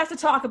 okay. we have to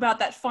talk about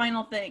that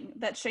final thing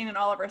that Shane and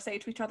Oliver say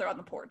to each other on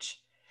the porch.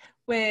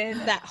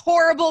 With that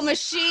horrible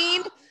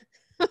machine.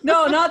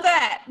 No, not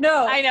that.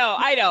 No. I know.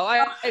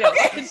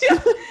 Okay.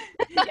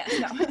 Yes,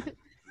 no.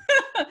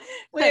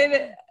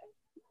 When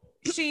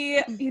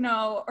she,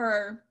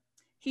 or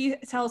he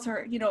tells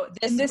her,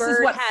 this is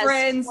what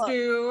friends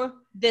do.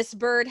 This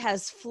bird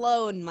has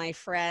flown, my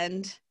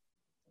friend.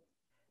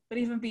 But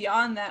even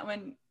beyond that,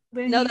 when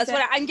no, that's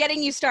what I'm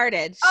getting you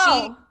started.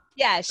 Oh,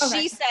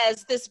 she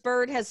says this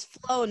bird has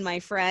flown, my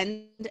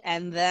friend,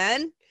 and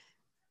then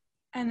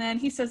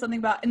he says something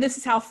about, and this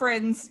is how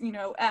friends,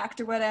 act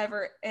or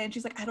whatever. And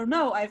she's like, I don't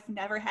know, I've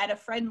never had a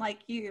friend like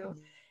you.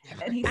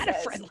 And he says, a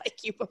friend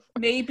like you before.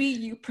 Maybe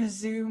you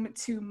presume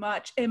too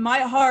much. In my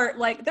heart,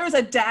 like there was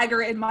a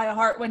dagger in my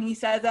heart when he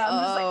said that.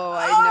 I'm just like,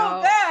 I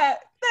know.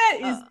 that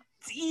is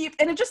deep.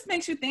 And it just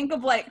makes you think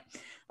of like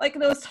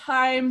those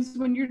times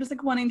when you're just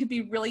like wanting to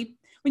be when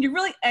you're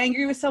really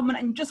angry with someone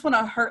and you just want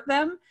to hurt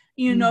them,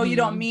 you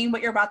don't mean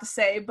what you're about to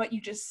say, but you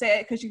just say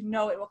it because it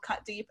will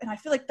cut deep. And I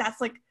feel like that's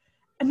like,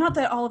 and not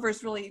that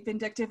Oliver's really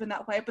vindictive in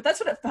that way, but that's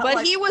what it felt like.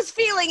 But he was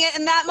feeling it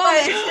in that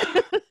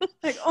moment.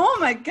 Like, oh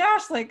my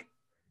gosh, like,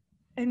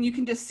 and you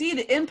can just see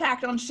the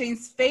impact on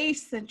Shane's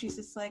face, and she's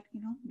just like,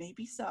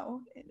 maybe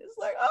so. And it's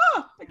like,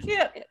 oh, I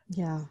can't.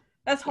 Yeah.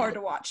 That's hard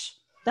to watch.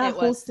 That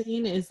whole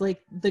scene is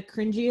like the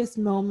cringiest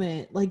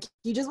moment. Like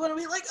you just want to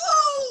be like,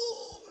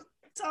 oh,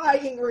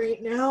 dying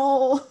right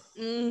now.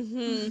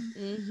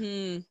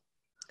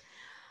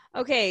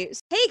 Okay.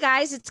 Hey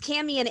guys, it's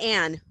Cammie and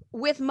Ann.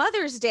 With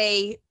Mother's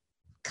Day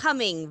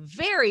coming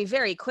very,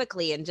 very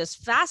quickly and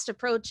just fast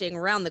approaching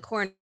around the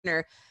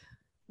corner,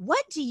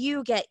 what do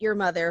you get your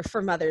mother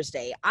for Mother's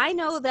Day? I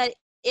know that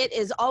it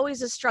is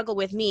always a struggle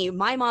with me.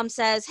 My mom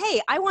says, hey,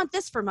 I want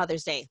this for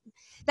Mother's Day.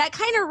 That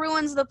kind of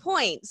ruins the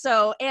point.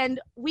 So, and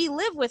we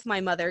live with my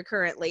mother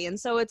currently. And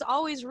so it's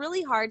always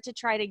really hard to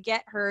try to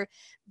get her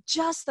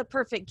just the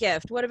perfect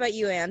gift. What about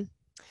you, Ann?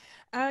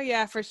 Oh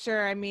yeah, for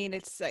sure. I mean,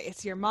 it's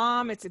your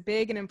mom. It's a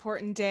big and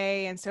important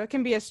day, and so it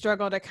can be a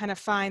struggle to kind of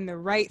find the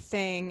right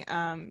thing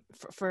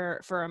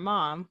for a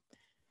mom.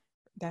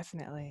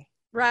 Definitely.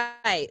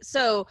 Right.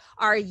 So,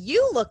 are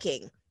you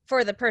looking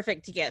for the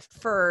perfect gift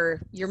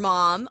for your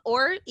mom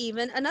or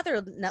even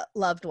another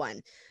loved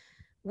one?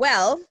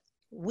 Well,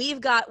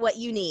 we've got what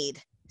you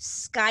need: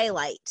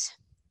 Skylight.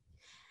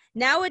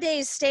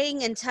 Nowadays,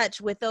 staying in touch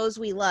with those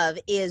we love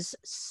is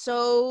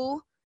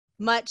so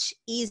much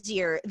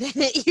easier than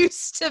it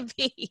used to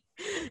be.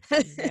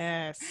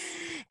 Yes.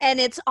 And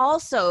it's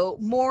also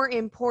more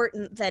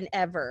important than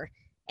ever.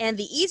 And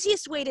the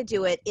easiest way to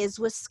do it is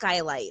with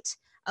Skylight,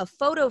 a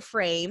photo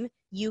frame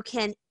you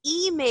can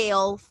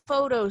email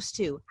photos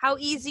to. How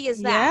easy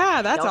is that?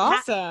 Yeah, that's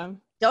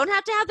awesome. Don't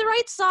have to have the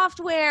right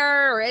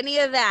software or any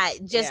of that.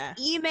 Just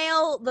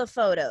email the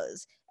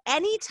photos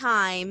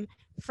anytime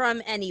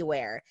from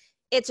anywhere.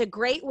 It's a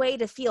great way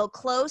to feel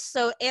close.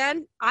 So,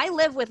 and I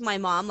live with my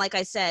mom, like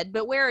I said,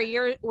 but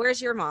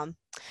where's your mom?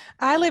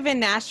 I live in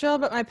Nashville,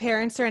 but my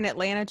parents are in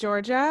Atlanta,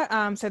 Georgia.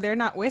 So they're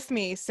not with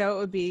me. So it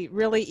would be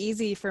really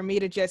easy for me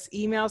to just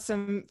email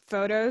some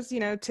photos,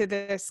 to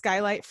the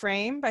Skylight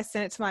frame. I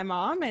send it to my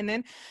mom, and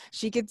then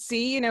she could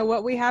see,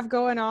 what we have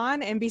going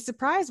on and be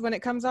surprised when it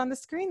comes on the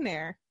screen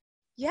there.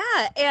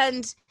 Yeah.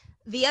 And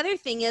the other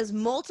thing is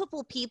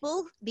multiple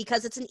people,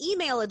 because it's an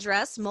email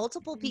address,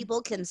 multiple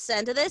people can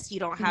send to this.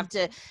 You don't have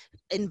to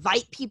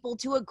invite people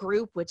to a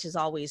group, which is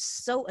always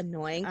so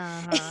annoying.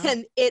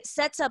 And it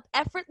sets up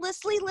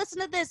effortlessly, listen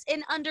to this,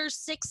 in under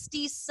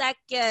 60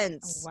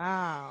 seconds.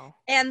 Wow.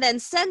 And then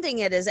sending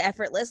it is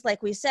effortless.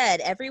 Like we said,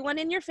 everyone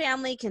in your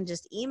family can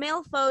just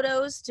email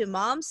photos to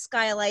Mom's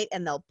Skylight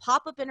and they'll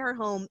pop up in her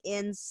home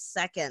in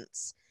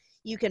seconds.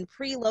 You can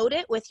preload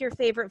it with your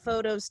favorite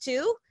photos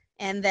too.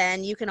 And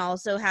then you can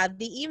also have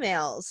the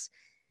emails.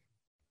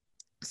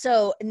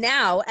 So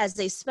now, as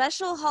a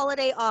special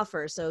holiday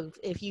offer, so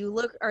if you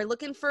are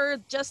looking for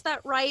just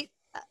that right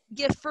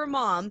gift for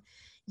mom,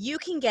 you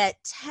can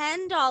get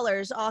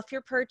 $10 off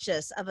your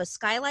purchase of a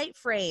skylight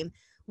frame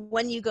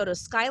when you go to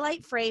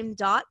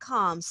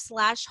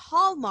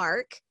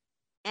skylightframe.com/Hallmark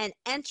and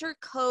enter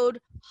code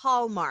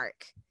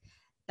Hallmark.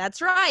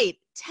 That's right,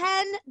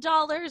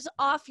 $10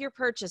 off your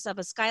purchase of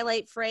a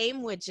skylight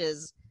frame, which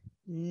is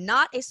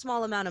not a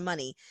small amount of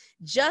money.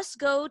 Just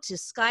go to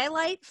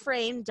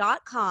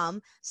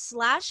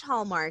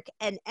skylightframe.com/Hallmark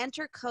and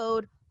enter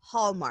code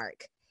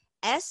Hallmark.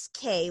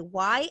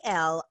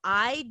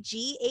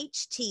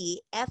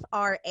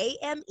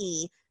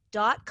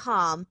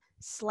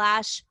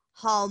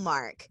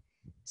 SKYLIGHTFRAME.com/Hallmark.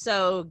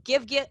 So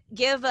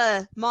give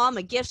a mom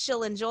a gift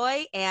she'll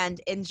enjoy, and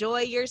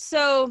enjoy your.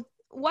 So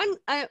one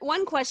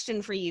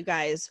question for you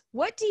guys: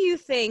 what do you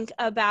think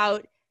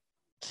about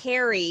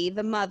Carrie,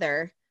 the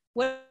mother?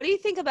 What do you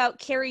think about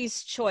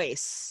Carrie's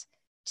choice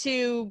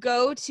to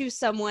go to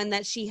someone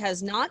that she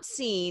has not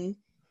seen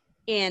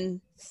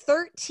in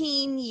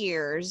 13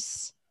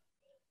 years?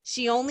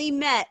 She only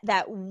met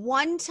that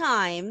one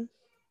time,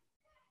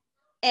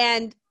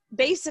 and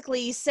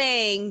basically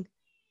saying,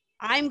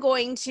 I'm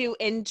going to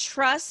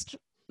entrust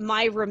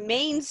my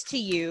remains to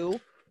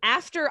you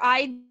after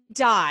I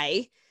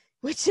die,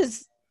 which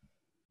is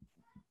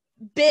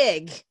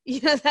big.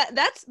 You know,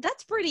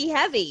 that's pretty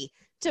heavy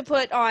to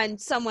put on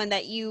someone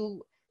that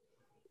you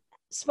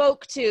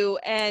spoke to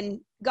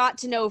and got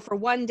to know for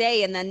one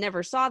day and then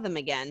never saw them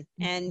again.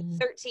 And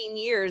 13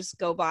 years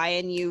go by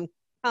and you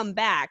come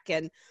back,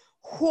 and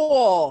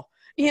whoa,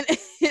 you know,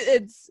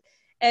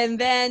 and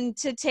then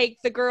to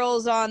take the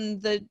girls on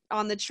the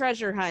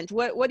treasure hunt.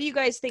 What do you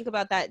guys think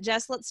about that?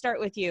 Jess, let's start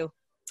with you.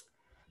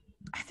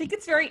 I think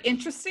it's very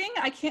interesting.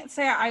 I can't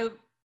say I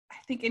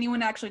think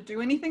anyone actually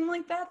do anything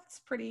like that.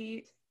 It's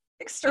pretty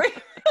extreme.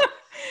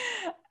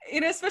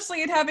 And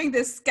especially in having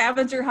this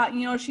scavenger hunt,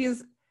 you know,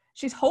 she's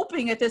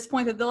hoping at this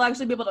point that they'll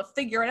actually be able to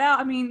figure it out.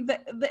 I mean,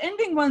 the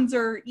ending ones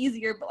are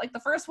easier, but like the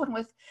first one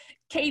with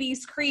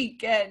Katie's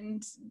Creek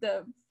and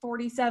the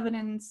 47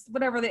 and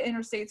whatever the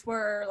interstates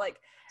were,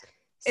 like,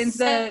 and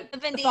the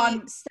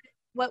fun,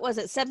 what was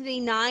it,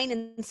 79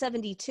 and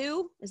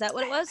 72? Is that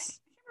what it was? I can't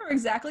remember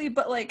exactly,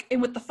 but like,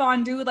 and with the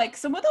fondue, like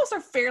some of those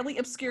are fairly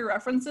obscure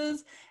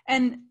references,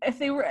 and if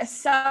they were as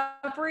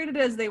separated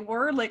as they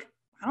were, like,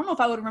 I don't know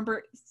if I would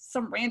remember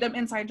some random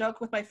inside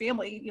joke with my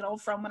family, you know,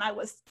 from when I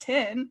was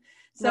 10.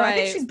 So right. I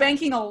think she's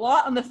banking a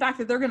lot on the fact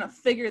that they're going to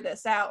figure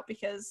this out,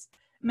 because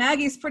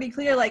Maggie's pretty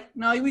clear, like,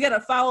 no, we got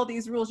to follow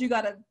these rules. You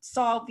got to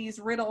solve these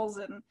riddles.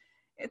 And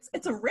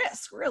it's a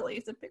risk,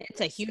 really.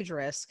 It's a huge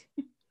risk.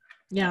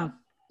 Yeah.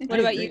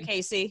 What about you,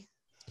 Casey?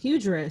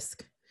 Huge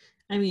risk.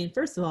 I mean,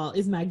 first of all,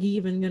 is Maggie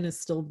even going to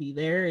still be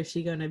there? Is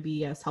she going to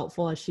be as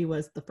helpful as she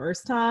was the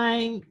first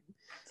time?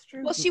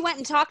 Well, she went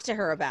and talked to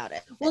her about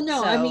it. Well,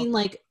 no, so. I mean,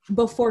 like,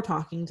 before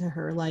talking to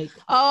her, like,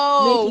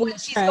 when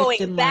she's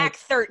going back, like,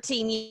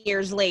 13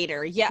 years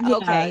later. Yeah,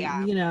 okay,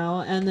 yeah. You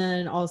know, and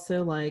then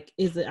also, like,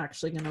 is it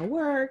actually going to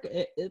work?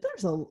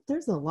 There's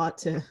a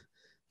lot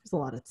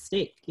at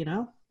stake, you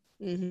know?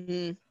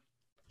 Mm-hmm.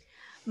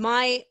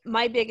 My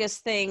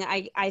biggest thing,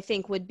 I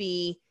think, would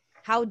be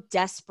how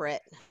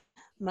desperate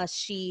must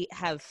she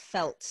have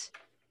felt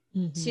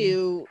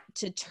to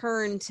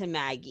turn to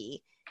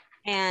Maggie.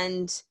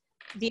 And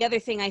the other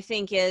thing I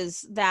think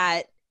is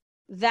that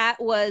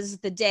was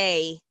the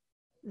day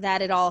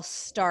that it all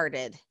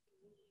started.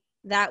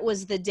 That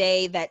was the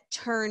day that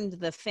turned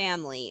the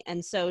family.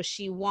 And so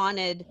she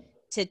wanted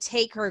to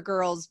take her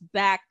girls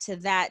back to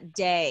that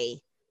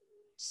day,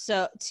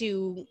 so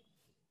to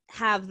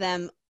have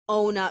them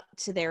own up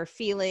to their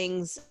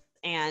feelings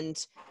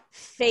and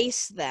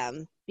face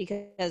them,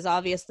 because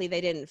obviously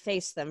they didn't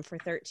face them for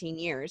 13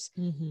 years.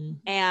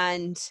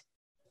 And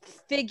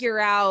figure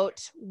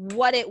out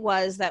what it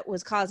was that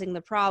was causing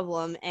the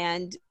problem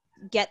and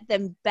get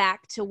them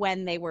back to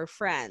when they were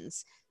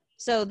friends.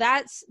 So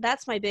that's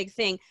my big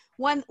thing.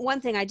 One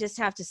thing I just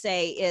have to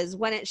say is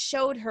when it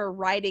showed her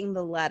writing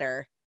the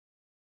letter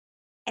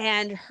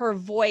and her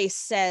voice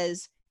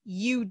says,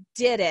 "You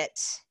did it."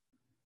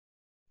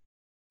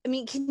 I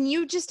mean, can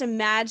you just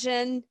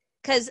imagine?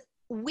 Because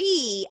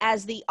we,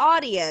 as the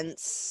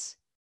audience,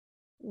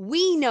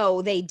 we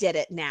know they did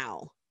it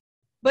now.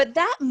 But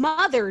that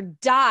mother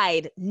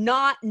died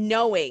not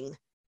knowing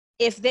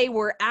if they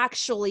were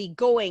actually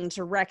going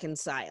to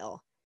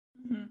reconcile.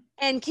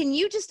 And can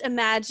you just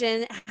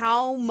imagine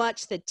how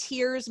much the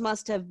tears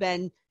must have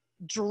been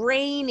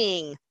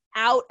draining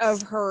out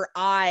of her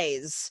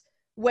eyes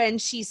when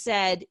she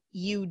said,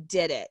 "You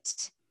did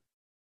it"?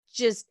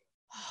 Just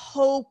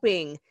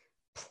hoping,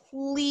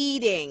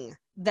 pleading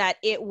that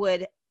it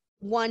would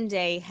one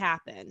day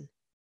happen.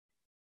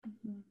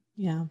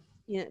 Yeah.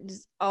 Yeah,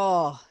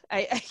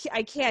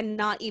 I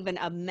cannot even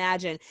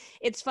imagine.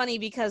 It's funny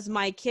because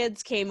my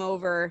girls came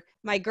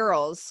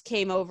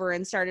over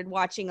and started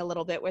watching a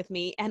little bit with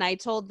me, and I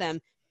told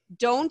them,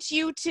 don't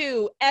you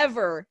two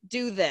ever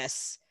do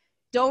this.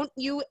 Don't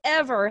you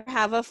ever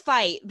have a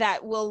fight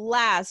that will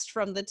last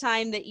from the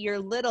time that you're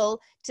little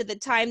to the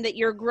time that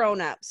you're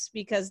grown-ups,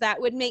 because that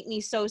would make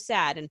me so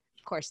sad. And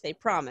Of course, they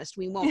promised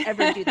we won't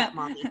ever do that,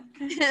 mommy.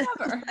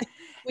 Never.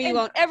 We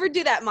won't ever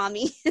do that,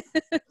 mommy.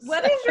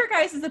 What is your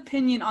guys'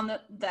 opinion on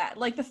that?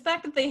 Like the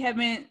fact that they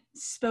haven't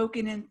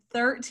spoken in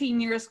 13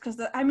 years, because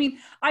I mean,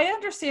 I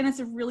understand it's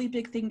a really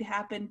big thing to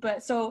happen,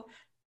 but so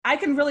I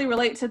can really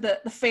relate to the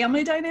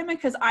family dynamic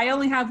because I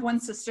only have one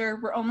sister.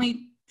 We're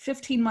only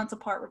 15 months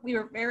apart. We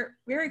were very,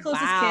 very close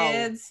as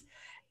kids.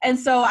 And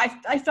so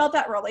I felt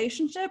that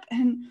relationship.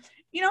 And,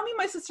 you know, me and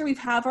my sister, we've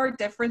had our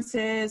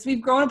differences.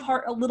 We've grown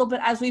apart a little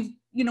bit as we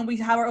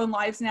have our own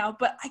lives now.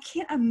 But I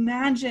can't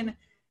imagine,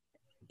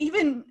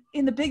 even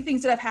in the big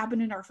things that have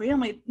happened in our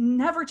family,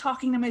 never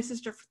talking to my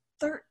sister for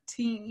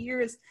 13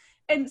 years.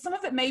 And some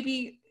of it may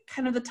be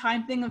kind of the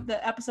time thing of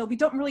the episode. We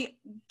don't really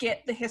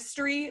get the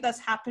history that's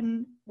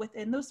happened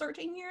within those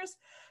 13 years.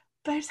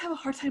 But I just have a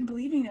hard time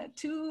believing it.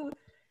 Two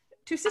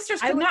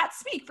sisters could not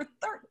speak for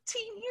 13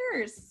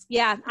 years.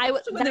 Yeah,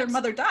 when their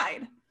mother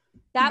died.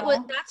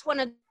 That's one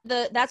of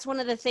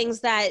the things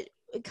that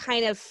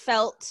kind of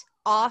felt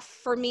off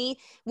for me.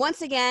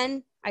 Once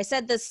again, I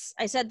said this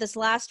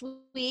last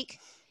week,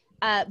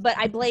 but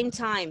I blame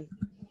time.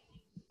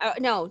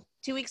 No,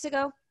 2 weeks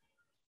ago.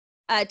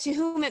 To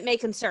whom it may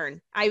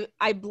concern.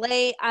 I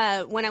blame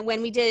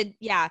when we did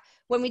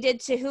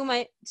to whom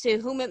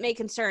it may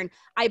concern.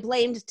 I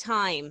blamed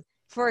time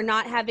for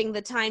not having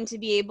the time to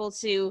be able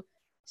to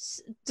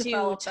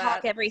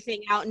talk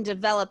everything out and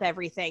develop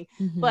everything.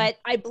 Mm-hmm. But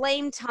I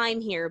blame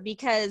time here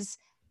because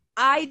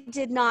I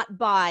did not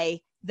buy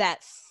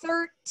that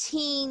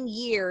 13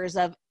 years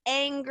of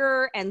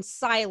anger and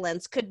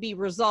silence could be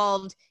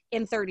resolved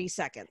in 30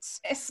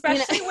 seconds.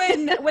 Especially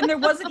when there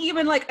wasn't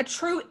even like a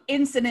true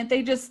incident.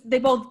 They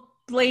both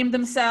blamed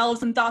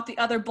themselves and thought the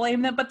other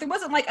blamed them, but there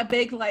wasn't like a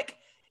big like,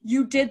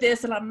 you did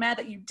this and I'm mad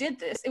that you did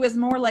this. It was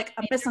more like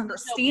a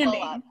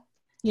misunderstanding.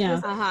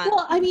 Yeah.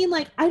 Well, I mean,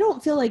 like, I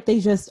don't feel like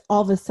they just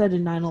all of a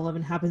sudden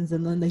 9/11 happens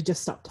and then they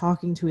just stop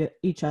talking to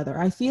each other.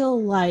 I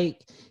feel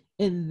like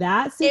in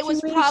that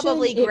situation, it was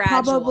probably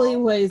gradual. Probably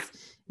was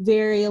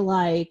very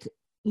like,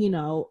 you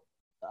know,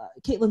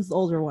 Caitlin's the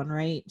older one,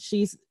 right?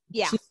 She's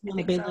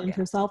abandoned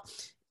herself.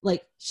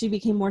 Like she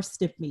became more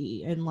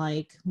stiffy and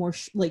like more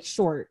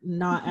short,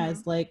 not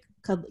as like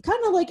kind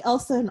of like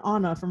Elsa and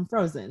Anna from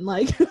Frozen,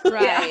 like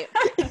right.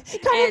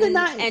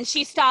 And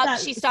she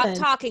stopped sense.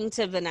 Talking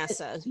to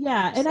Vanessa.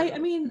 Yeah, and I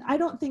mean, I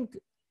don't think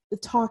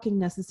talking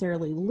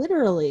necessarily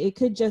literally. It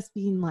could just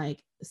be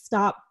like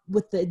stop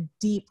with the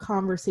deep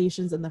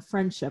conversations and the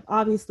friendship.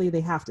 Obviously,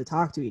 they have to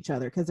talk to each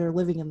other because they're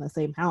living in the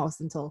same house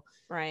until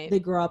they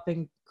grow up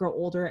and grow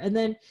older. And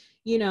then,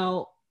 you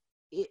know,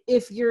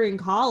 if you're in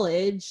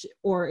college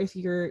or if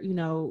you're, you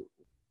know,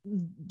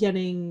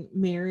 getting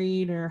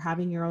married or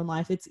having your own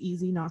life, it's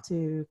easy not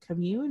to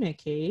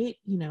communicate,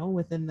 you know,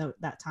 within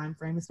that time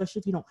frame, especially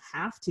if you don't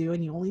have to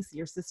and you only see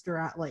your sister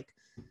at like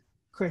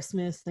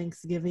Christmas,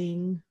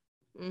 Thanksgiving,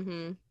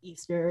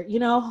 Easter, you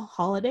know,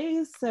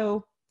 holidays.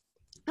 So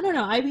I don't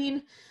know. I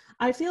mean,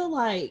 I feel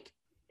like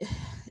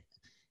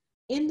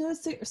in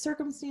those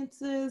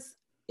circumstances,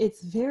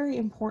 it's very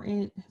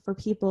important for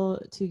people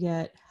to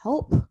get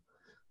help,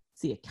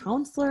 see a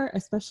counselor,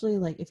 especially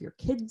like if your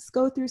kids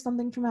go through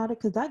something traumatic,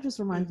 because that just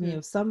reminds me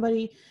of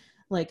somebody,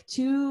 like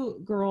two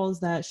girls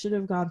that should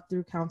have gone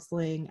through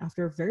counseling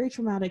after a very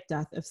traumatic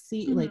death of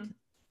like,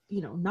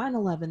 you know,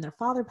 9/11, their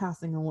father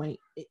passing away,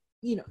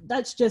 you know,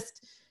 that's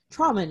just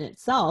trauma in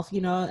itself,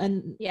 you know,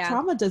 and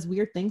trauma does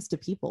weird things to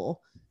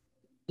people,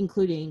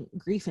 including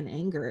grief and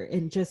anger,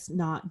 and just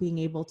not being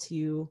able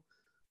to,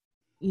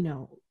 you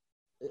know,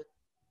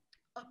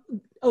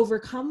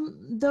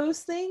 overcome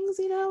those things,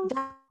 you know.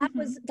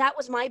 That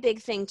was my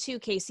big thing too,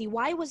 Casey.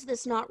 Why was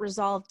this not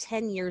resolved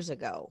 10 years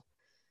ago?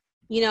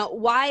 You know,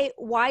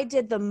 why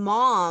did the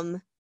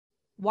mom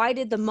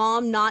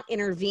not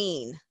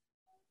intervene?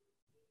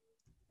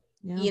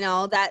 You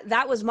know,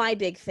 that was my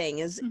big thing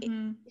is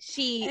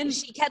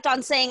she kept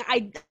on saying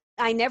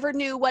I never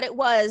knew what it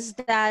was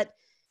that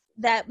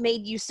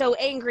made you so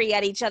angry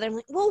at each other. I'm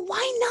like, well,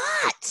 why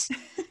not?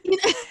 You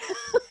know?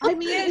 I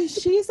mean,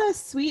 she's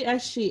as sweet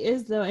as she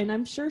is, though, and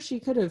I'm sure she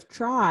could have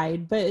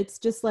tried, but it's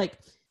just like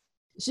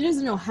she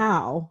doesn't know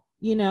how,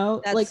 you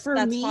know. Like for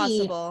me,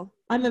 possible.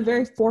 I'm a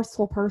very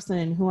forceful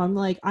person who I'm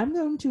like, I'm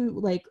going to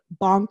like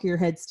bonk your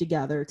heads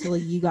together till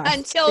you guys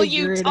until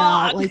you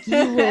talk. Out. Like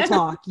you will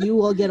talk, you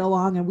will get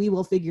along, and we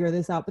will figure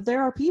this out. But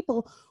there are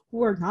people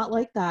who are not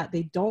like that.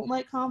 They don't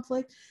like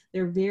conflict.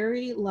 They're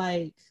very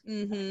like,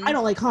 I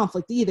don't like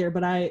conflict either,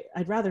 but I'd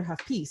rather have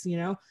peace, you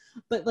know.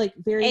 But like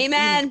very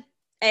Amen. You know,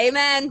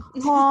 Amen.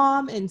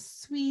 Calm and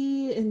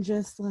sweet and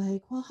just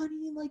like, well,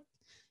 honey, like,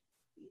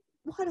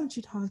 why don't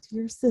you talk to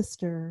your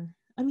sister?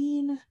 I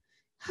mean,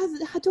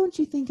 don't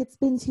you think it's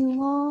been too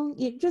long?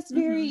 It just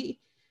very,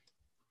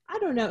 I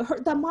don't know.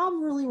 The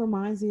mom really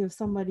reminds me of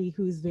somebody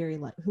who's very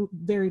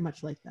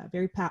much like that.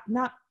 Very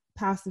not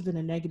passive in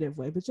a negative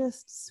way, but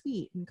just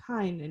sweet and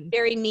kind and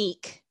very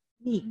meek.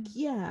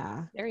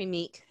 Yeah. Very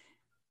meek.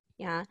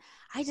 Yeah.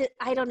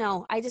 I don't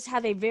know. I just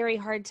have a very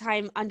hard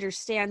time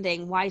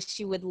understanding why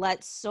she would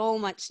let so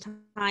much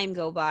time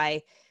go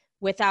by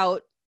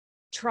without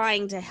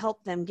trying to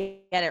help them get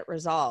it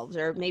resolved,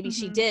 or maybe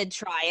she Mhm. did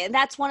try. And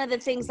that's one of the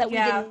things that we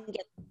Yeah. didn't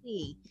get to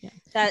see. Yeah.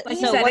 That, Like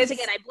you so said, once it's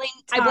again, I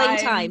blame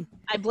time.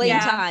 I blame Yeah.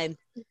 time.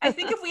 I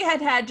think if we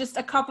had just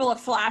a couple of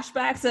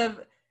flashbacks of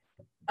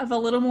a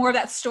little more of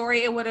that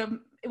story, it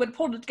would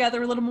pull it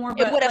together a little more.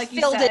 But It would have like you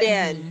filled said,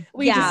 it in.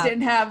 we just Yeah.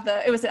 didn't have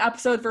it was an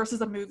episode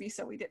versus a movie,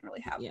 so we didn't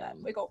really have Yeah.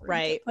 that wiggle room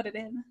Right. to put it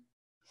in.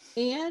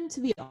 And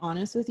to be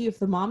honest with you, if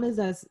the mom is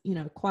as,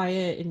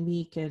 quiet and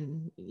meek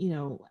and,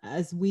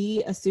 as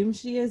we assume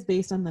she is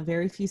based on the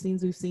very few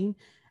scenes we've seen,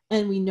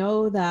 and we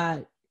know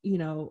that,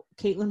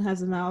 Caitlin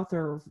has a mouth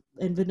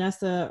and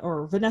Vanessa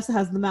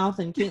has the mouth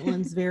and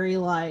Caitlin's very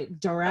like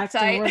direct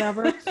Uptight. or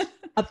whatever,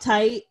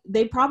 uptight,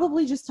 they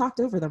probably just talked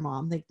over their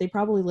mom. They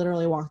probably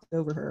literally walked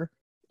over her.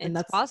 And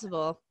It's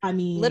possible. I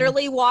mean,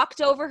 Literally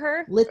walked over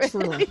her.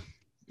 literally.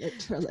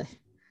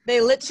 They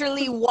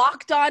literally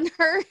walked on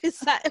her. Is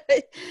that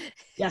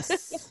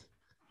Yes.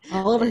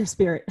 All over her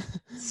spirit.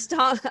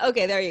 Stop.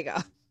 Okay, there you go.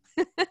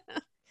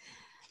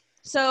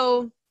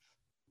 So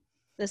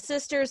the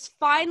sisters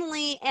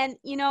finally, and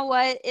you know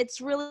what?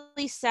 It's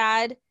really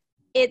sad.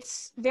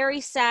 It's very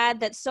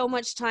sad that so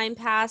much time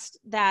passed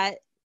that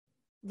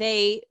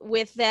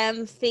with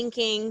them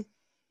thinking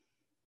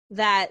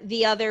that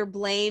the other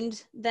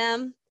blamed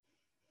them.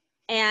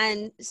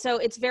 And so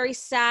it's very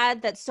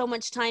sad that so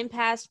much time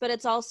passed, but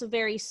it's also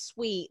very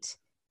sweet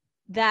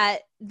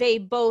that they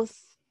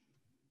both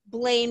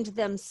blamed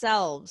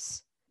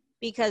themselves,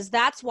 because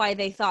that's why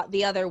they thought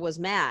the other was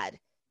mad,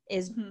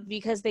 is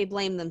because they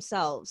blamed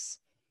themselves.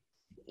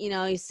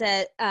 He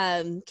said,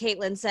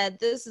 Caitlin said,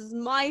 "This is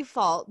my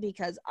fault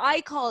because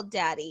I called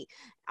Daddy.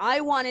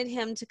 I wanted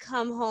him to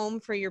come home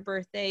for your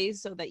birthday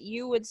so that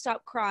you would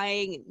stop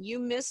crying, and you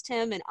missed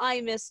him and I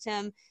missed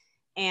him."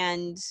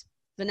 And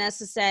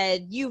Vanessa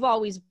said, "You've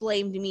always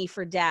blamed me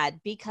for Dad,"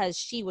 because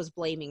she was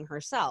blaming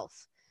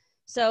herself.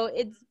 So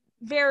it's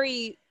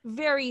very,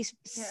 very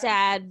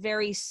sad,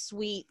 very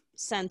sweet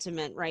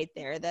sentiment right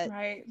there.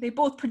 Right. They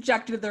both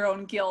projected their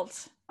own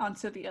guilt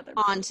onto the other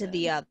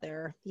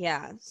person.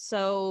 Yeah.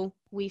 So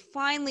we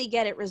finally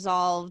get it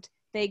resolved.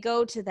 They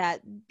go to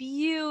that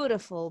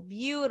beautiful,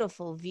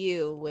 beautiful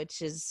view,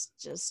 which is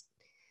just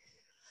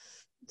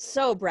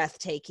so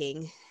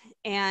breathtaking.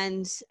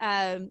 And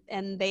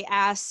they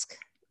ask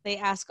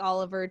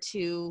Oliver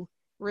to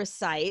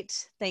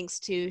recite, thanks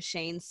to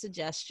Shane's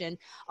suggestion.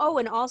 Oh,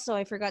 and also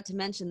I forgot to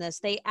mention this.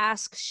 They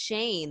ask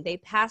Shane, they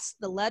passed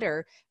the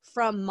letter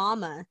from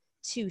Mama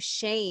to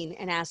Shane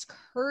and ask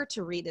her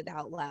to read it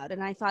out loud.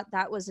 And I thought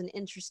that was an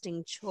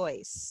interesting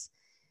choice.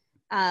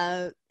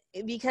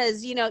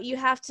 Because, you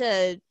have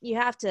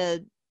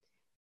to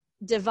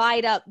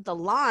divide up the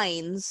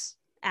lines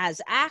as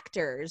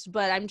actors,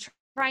 but I'm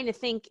trying to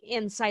think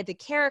inside the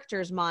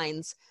characters'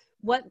 minds.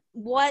 What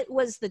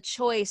was the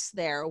choice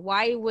there?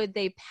 Why would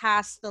they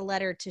pass the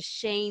letter to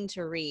Shane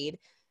to read?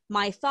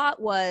 My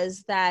thought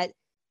was that,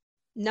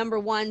 number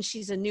one,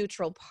 she's a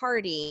neutral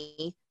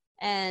party,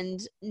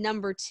 and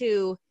number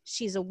two,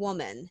 she's a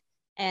woman.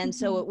 And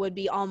so it would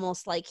be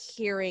almost like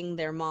hearing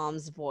their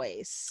mom's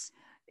voice.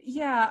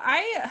 Yeah,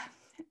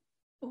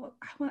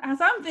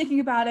 as I'm thinking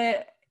about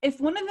it, if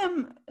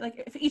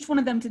each one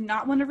of them did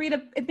not want to read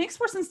it, it makes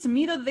more sense to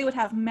me though that they would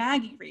have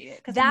Maggie read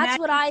it. That's Maggie's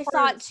what I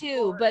thought too,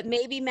 story. but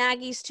maybe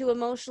Maggie's too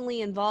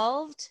emotionally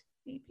involved.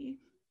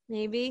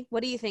 Maybe.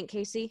 What do you think,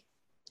 Casey?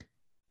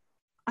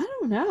 I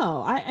don't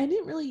know. I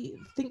didn't really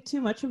think too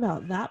much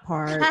about that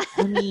part.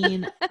 I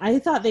mean, I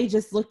thought they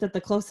just looked at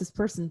the closest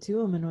person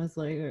to him and was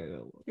like,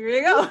 here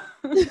you go.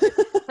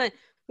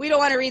 We don't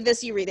want to read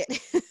this, you read it.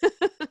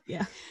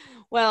 Yeah.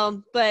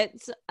 Well, but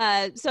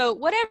so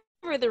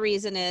whatever the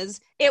reason is,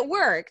 it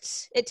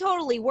worked. It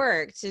totally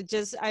worked. It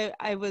just,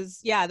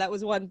 that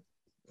was one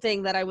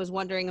thing that I was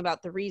wondering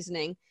about the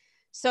reasoning.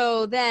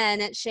 So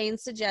then at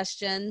Shane's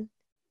suggestion,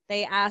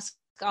 they asked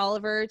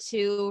Oliver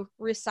to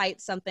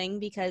recite something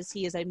because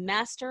he is a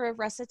master of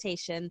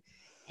recitation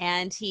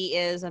and he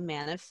is a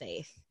man of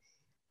faith.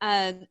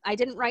 I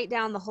didn't write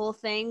down the whole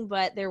thing,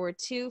 but there were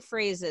two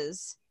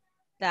phrases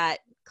that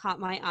caught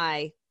my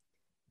eye.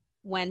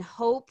 When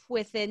hope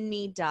within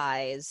me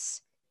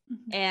dies.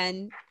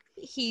 And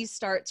he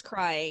starts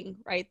crying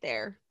right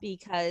there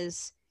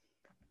because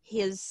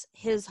his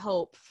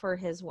hope for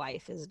his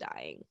wife is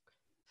dying.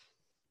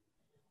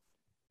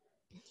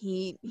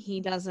 He's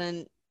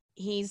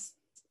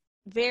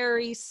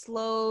very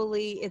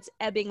slowly, it's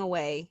ebbing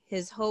away.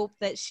 His hope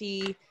that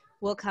she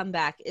will come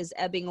back is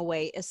ebbing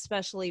away,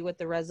 especially with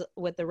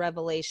the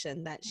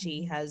revelation that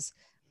she has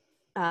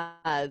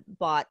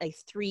bought a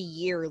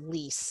 3-year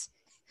lease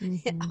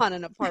on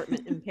an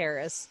apartment in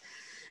Paris.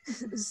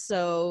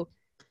 So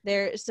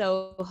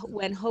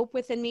when hope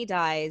within me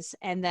dies,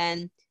 and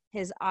then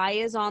his eye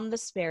is on the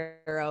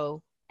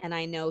sparrow, and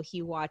I know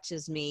he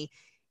watches me.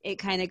 It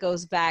kind of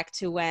goes back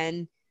to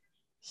when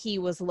he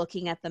was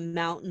looking at the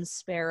mountain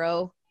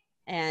sparrow,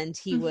 and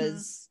he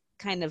was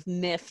kind of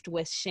miffed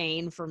with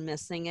Shane for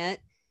missing it,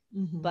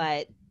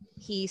 but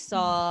he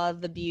saw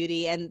the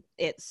beauty, and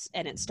it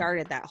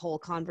started that whole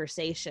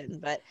conversation.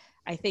 But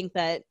I think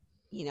that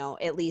you know,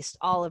 at least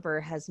Oliver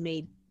has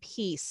made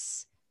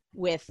peace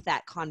with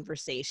that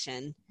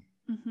conversation.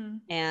 Mm-hmm.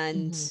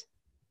 And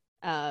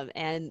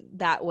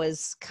that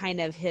was kind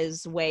of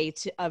his way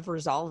of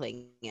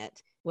resolving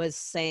it, was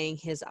saying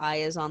his eye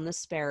is on the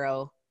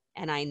sparrow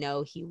and I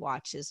know he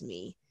watches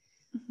me.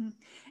 Mm-hmm.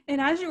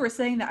 And as you were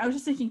saying that, I was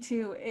just thinking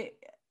too, it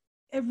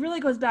really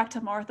goes back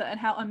to Martha and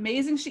how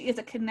amazing she is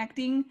at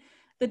connecting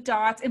the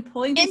dots and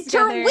pulling things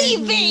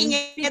interweaving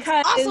together.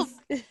 Because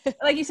awesome.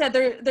 Like you said,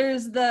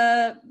 there's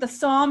the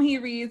psalm he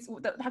reads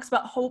that talks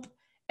about hope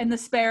and the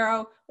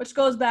sparrow, which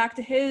goes back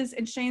to his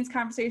and Shane's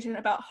conversation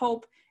about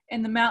hope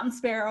and the mountain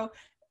sparrow,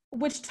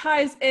 which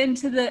ties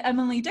into the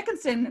Emily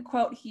Dickinson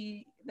quote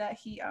that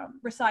he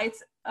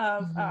recites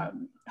of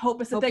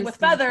hope is the thing with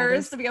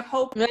feathers. So we have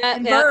hope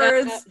and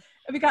birds.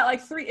 And we got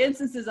like 3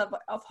 instances of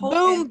hope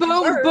boom, and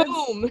boom, birds.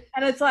 boom.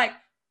 And it's like,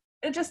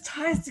 it just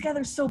ties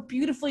together so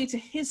beautifully to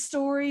his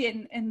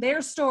story and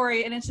their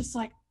story. And it's just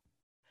like,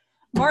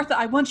 Martha,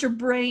 I want your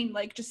brain,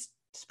 like just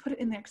put it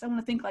in there because I want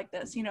to think like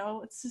this, you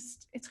know?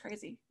 It's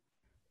crazy.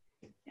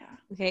 Yeah.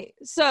 Okay,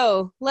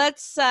 so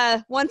let's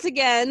once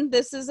again,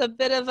 this is a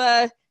bit of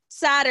a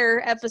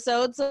sadder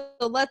episode, so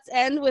let's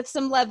end with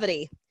some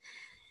levity.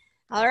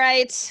 All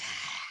right,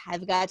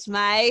 I've got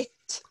my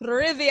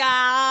trivia. Yay.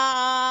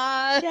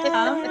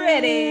 I'm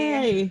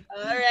ready.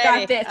 All right,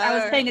 got this. I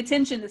was paying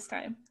attention this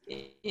time.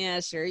 Yeah,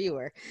 sure you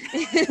were.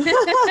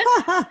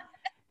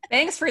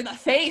 Thanks for the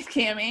faith,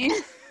 Cammie.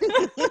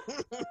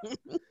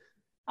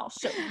 I'll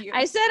show you.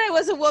 I said I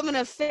was a woman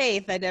of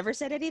faith. I never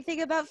said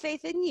anything about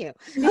faith in you.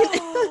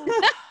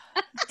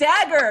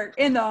 Dagger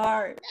in the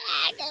heart.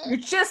 Dagger. You're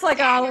just like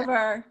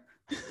Oliver.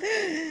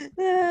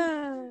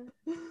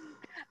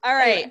 All right.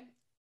 Anyway.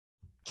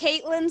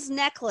 Caitlin's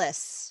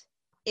necklace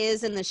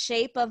is in the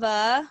shape of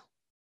a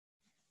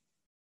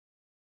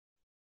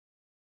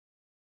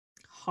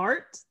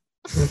heart.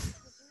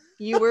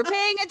 You were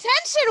paying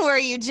attention, were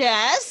you,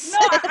 Jess? No,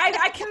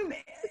 I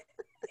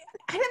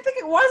didn't think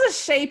it was a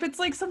shape. It's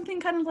like something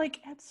kind of like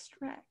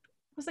abstract.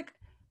 It was like,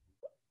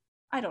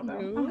 I don't know.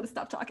 I'm going to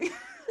stop talking.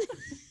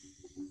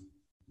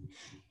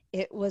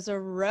 It was a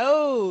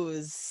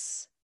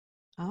rose.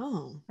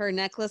 Oh. Her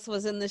necklace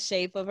was in the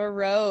shape of a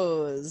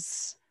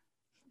rose.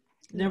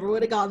 Never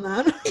would have gotten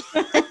that.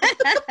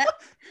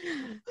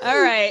 All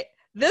right.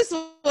 This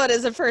one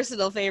is a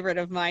personal favorite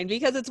of mine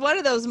because it's one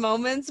of those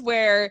moments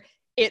where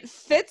it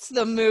fits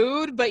the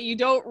mood, but you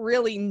don't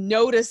really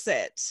notice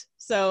it.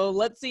 So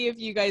let's see if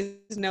you guys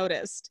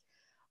noticed.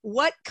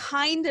 What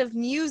kind of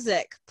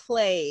music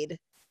played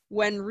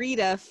when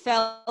Rita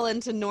fell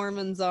into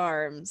Norman's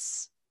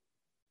arms?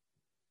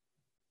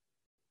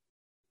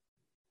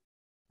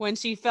 When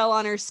she fell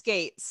on her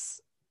skates?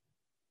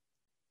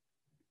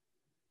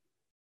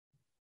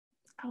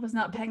 I was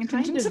not paying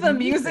attention to the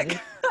music.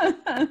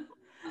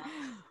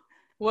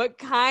 What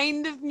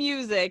kind of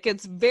music?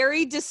 It's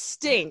very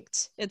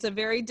distinct. It's a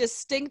very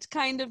distinct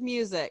kind of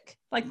music.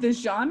 Like the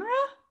genre?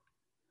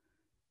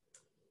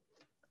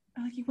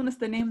 Like you want us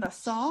to name the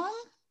song?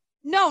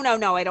 No.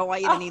 I don't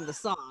want you to name the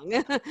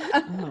song.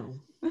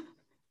 Oh.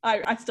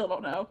 I still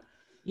don't know.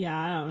 Yeah,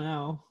 I don't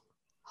know.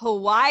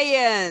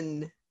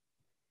 Hawaiian.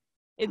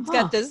 It's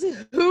got this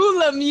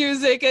hula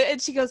music,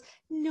 and she goes,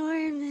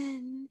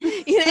 Norman.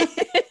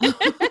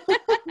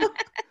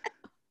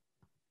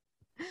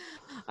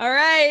 All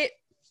right.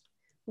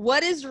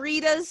 What is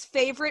Rita's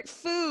favorite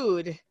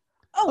food?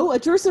 Oh, a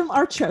Jerusalem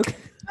artichoke.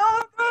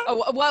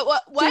 Oh,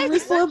 what?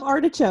 Jerusalem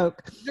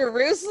artichoke.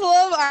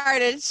 Jerusalem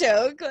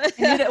artichoke. I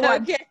knew that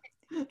one. Okay.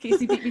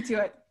 Casey beat me to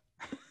it.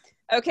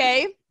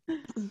 Okay.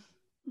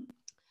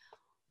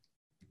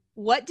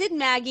 What did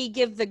Maggie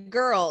give the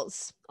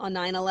girls on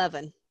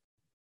 9/11?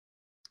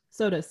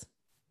 Sodas.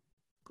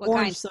 What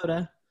Orange kind?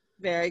 soda.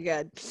 Very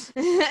good.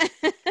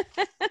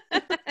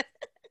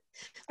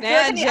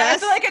 I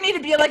feel like I need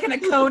to be like in a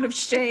cone of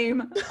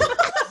shame.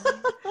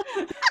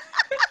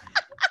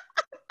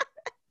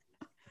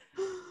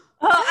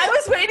 I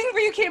was waiting for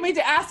you, Cammie,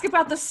 to ask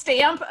about the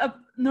stamp of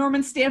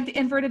Norman stamp, the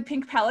inverted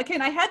pink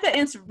pelican. I had the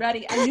answer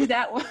ready. I knew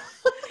that one.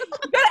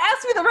 You gotta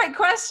ask me the right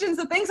questions,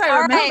 the things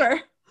I remember.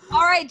 Right.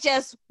 All right,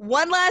 Jess.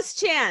 One last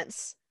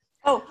chance.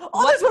 Oh,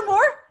 there's one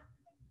more?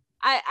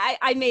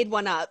 I made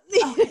one up.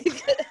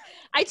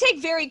 I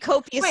take very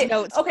copious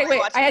notes. Okay,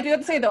 wait. I do have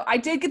to say though, I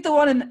did get the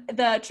one in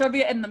the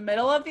trivia in the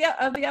middle of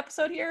the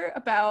episode here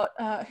about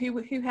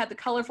who had the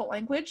colorful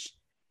language.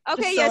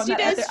 Okay, yes, you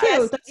did. That's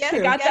true. That's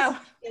true. Got that.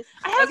 Yes.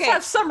 I have to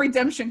have some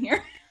redemption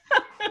here.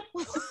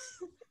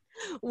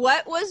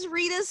 What was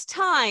Rita's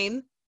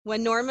time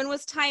when Norman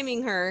was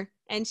timing her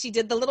and she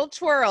did the little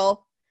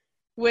twirl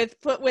with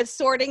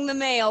sorting the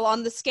mail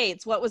on the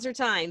skates? What was her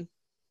time?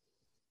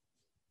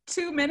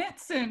 2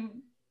 minutes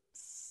and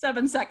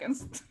 7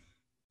 seconds.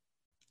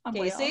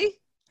 Casey?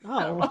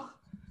 Oh,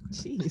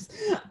 jeez.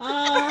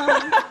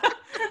 I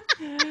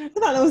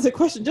thought that was a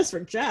question just for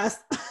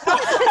Jess.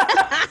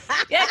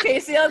 Yeah,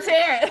 Casey, let's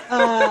hear it.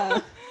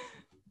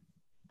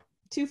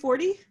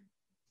 2:40?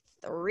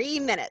 3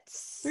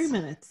 minutes. 3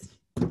 minutes.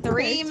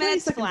 3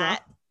 minutes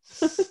flat.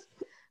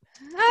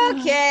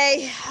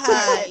 Okay.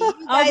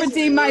 I'll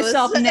redeem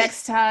myself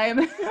next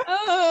time.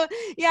 Oh,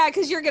 yeah,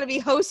 because you're going to be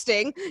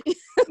hosting.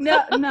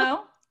 No.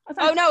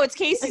 Oh, no, it's I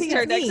Casey's think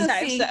turn it's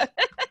next me. time.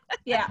 So.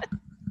 Yeah.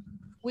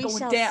 We Going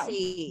shall down.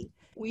 see.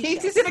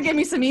 Casey's gonna give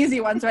me some easy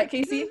ones, right,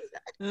 Casey?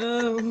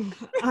 Oh,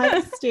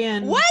 I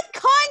stand. What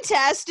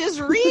contest is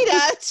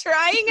Rita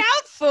trying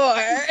out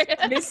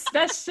for? This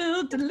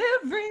special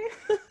delivery.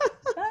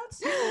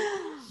 That's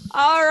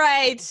All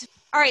right.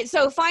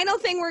 So final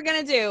thing we're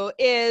going to do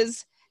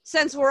is,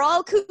 since we're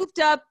all cooped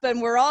up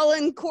and we're all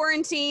in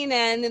quarantine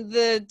and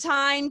the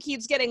time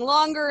keeps getting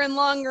longer and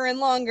longer and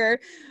longer,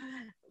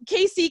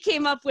 Casey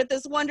came up with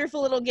this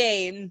wonderful little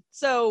game.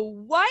 So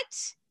what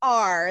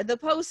are the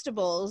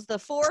postables, the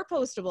 4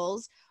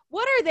 postables,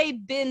 what are they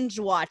binge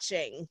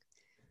watching?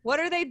 What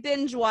are they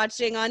binge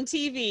watching on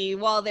TV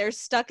while they're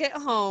stuck at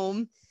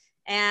home?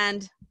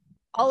 And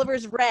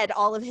Oliver's read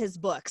all of his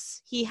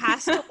books. He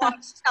has to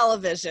watch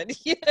television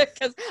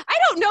because I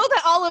don't know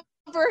that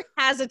Oliver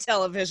has a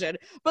television,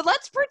 but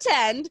let's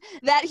pretend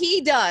that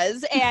he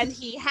does, and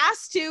he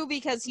has to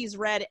because he's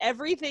read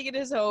everything in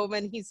his home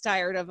and he's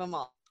tired of them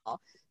all.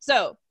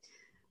 So,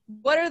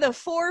 what are the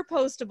 4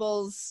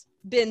 postables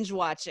binge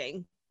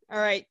watching? All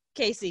right,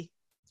 Casey.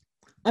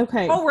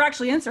 Okay. Oh, we're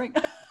actually answering.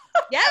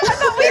 Yeah,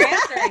 we're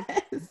answering.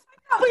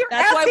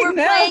 That's why we're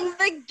playing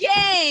the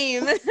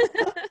game. I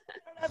don't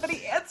have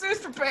any answers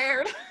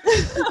prepared.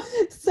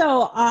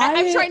 So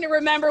I'm trying to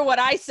remember what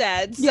I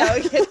said. So,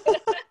 Yeah.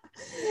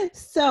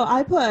 So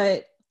I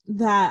put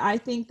that I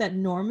think that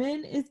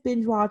Norman is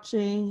binge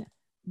watching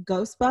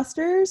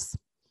Ghostbusters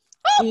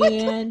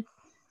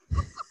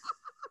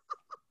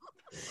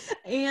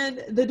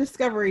and the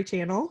Discovery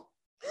Channel.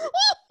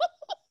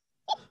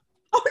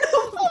 Oh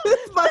no,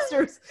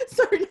 Mythbusters.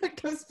 Sorry, not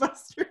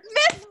Ghostbusters.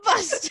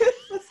 Mythbusters.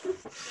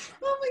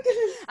 Oh my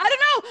goodness. I don't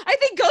know. I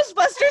think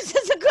Ghostbusters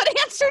is a good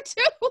answer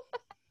too.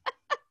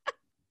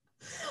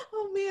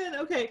 Oh man.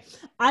 Okay.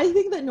 I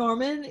think that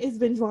Norman is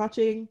binge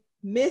watching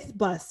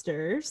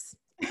Mythbusters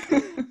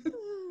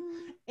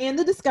and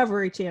the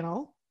Discovery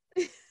Channel.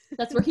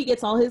 That's where he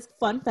gets all his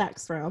fun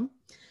facts from.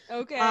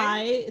 Okay.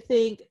 I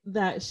think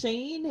that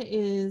Shane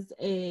is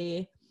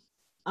a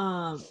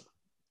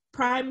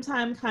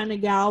primetime kind of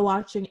gal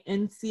watching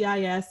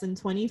NCIS and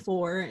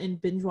 24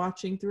 and binge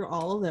watching through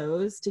all of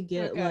those to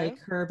get like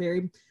her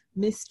very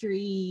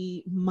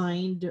mystery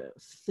mind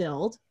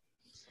filled.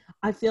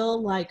 I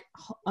feel like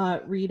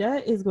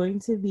Rita is going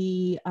to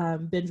be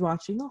binge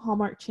watching the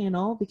Hallmark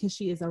Channel because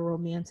she is a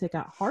romantic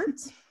at heart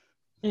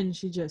and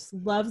she just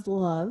loves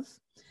love.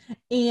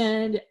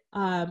 And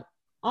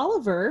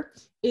Oliver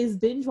is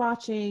binge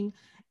watching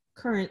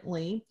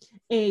currently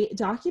a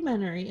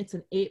documentary. It's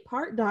an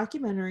 8-part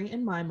documentary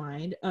in my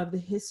mind of the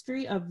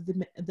history of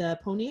the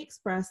Pony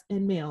Express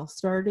and mail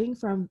starting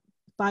from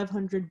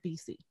 500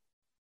 BC.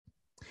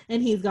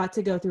 And he's got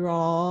to go through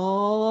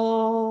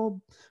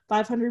all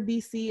 500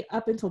 BC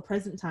up until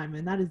present time.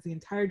 And that is the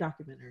entire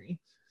documentary.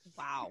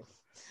 Wow.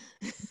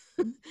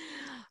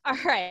 All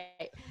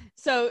right.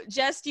 So,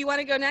 Jess, do you want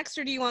to go next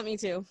or do you want me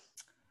to?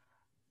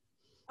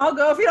 I'll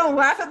go if you don't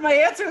laugh at my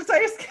answers.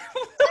 I just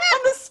on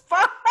the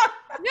spot.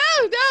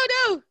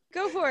 No.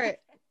 Go for it.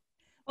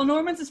 Well,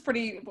 Norman's is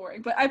pretty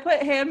boring, but I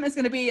put him as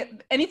going to be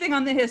anything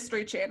on the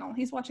History Channel.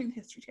 He's watching the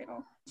History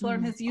Channel to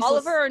learn his useless...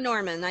 Oliver or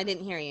Norman? I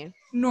didn't hear you.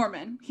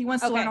 Norman. He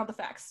wants to learn all the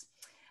facts.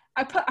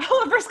 I put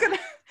Oliver's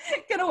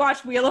gonna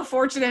watch Wheel of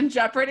Fortune and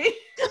Jeopardy.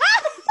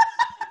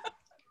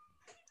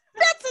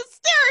 That's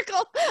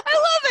hysterical.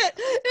 I love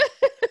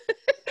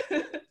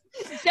it.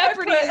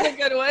 Jeopardy is a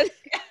good one.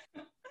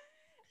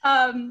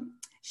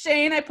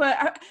 Shane, I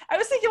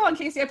was thinking along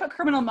Casey, I put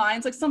Criminal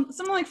Minds, like some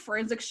like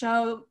forensic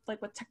show,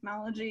 like with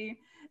technology.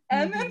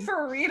 And then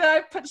for Rita,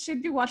 I put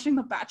she'd be watching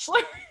The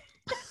Bachelor.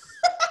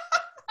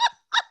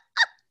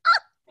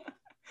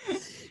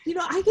 You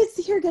know, I could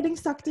see her getting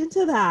sucked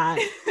into that.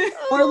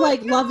 Or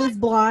like Love is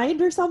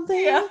Blind or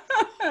something. Yeah.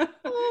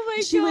 Oh my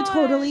god. She would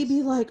totally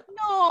be like,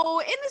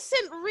 no,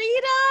 innocent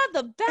Rita,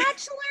 The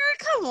Bachelor,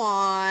 come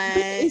on.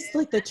 It's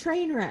like the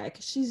train wreck.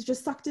 She's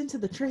just sucked into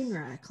the train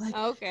wreck. Like,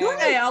 okay.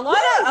 Hey, a lot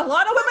of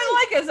women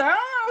like it. I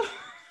don't know.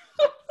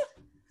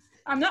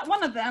 I'm not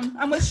one of them.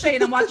 I'm with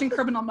Shane. I'm watching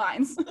Criminal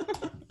Minds.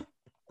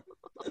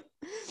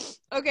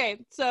 Okay,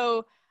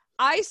 so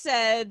I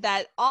said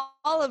that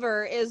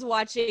Oliver is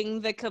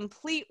watching the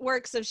complete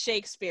works of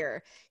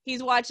Shakespeare.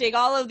 He's watching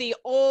all of the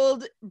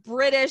old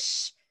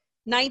British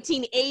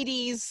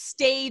 1980s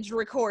stage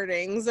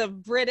recordings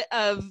of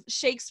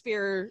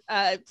Shakespeare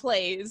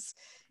plays,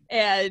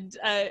 and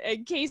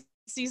Casey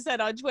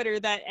said on Twitter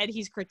that, and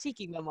he's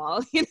critiquing them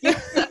all. You know?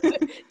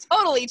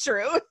 Totally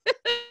true.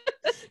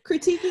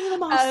 Critiquing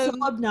them all so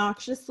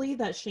obnoxiously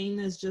that Shane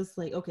is just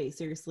like, okay,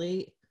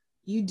 seriously,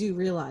 you do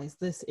realize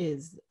this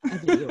is a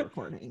video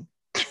recording,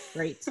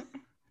 right?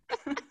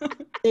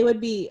 They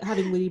would be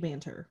having witty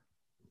banter.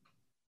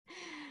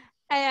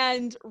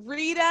 And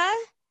Rita,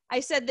 I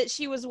said that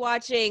she was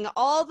watching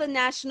all the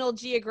National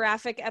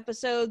Geographic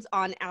episodes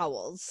on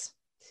owls.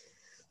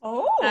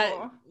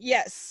 Oh.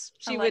 Yes,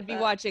 she I would like be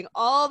that. watching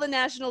all the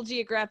National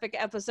Geographic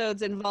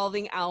episodes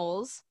involving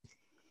owls,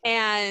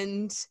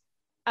 and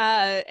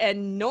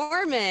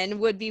Norman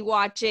would be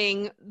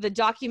watching the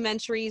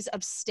documentaries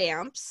of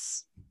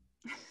stamps,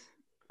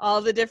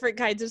 all the different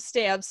kinds of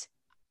stamps.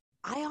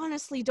 I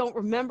honestly don't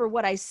remember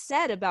what I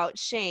said about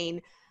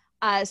Shane,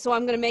 so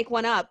I'm going to make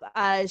one up.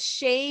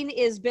 Shane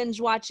is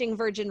binge watching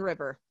Virgin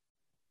River.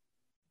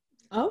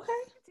 Okay.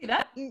 See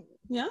that?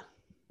 Yeah.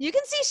 You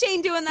can see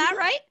Shane doing that,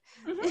 right?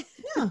 Mhm.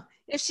 Yeah.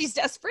 If she's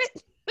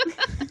desperate.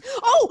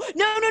 Oh,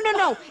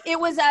 no. It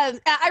was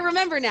I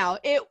remember now.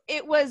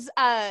 It was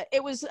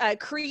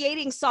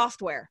creating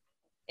software.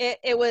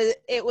 It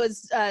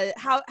was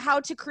how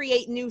to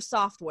create new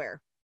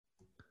software.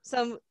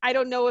 I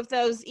don't know if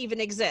those even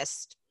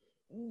exist.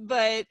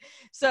 But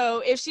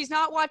so if she's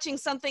not watching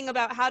something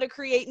about how to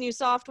create new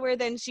software,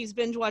 then she's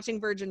binge watching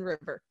Virgin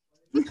River.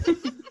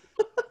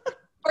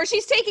 Or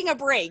she's taking a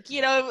break,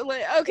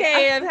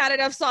 okay, I've had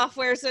enough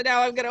software, so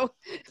now I'm gonna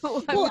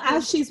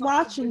As she's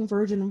watching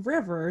Virgin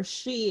River,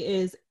 she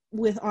is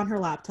on her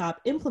laptop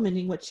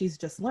implementing what she's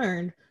just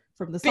learned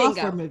from the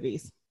software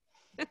movies.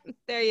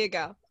 There you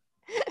go.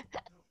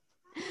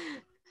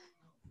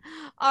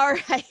 All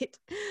right.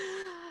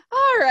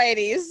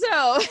 Alrighty.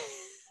 So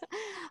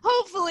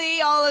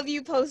hopefully all of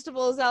you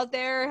postables out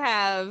there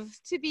have,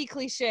 to be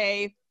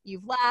cliche,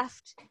 you've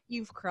laughed,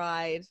 you've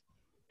cried,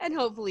 and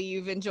hopefully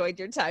you've enjoyed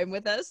your time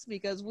with us,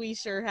 because we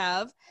sure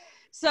have.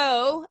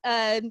 So,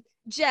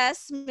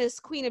 Jess, Miss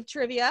Queen of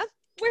Trivia,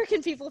 where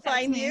can people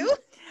find you?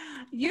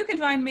 You can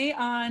find me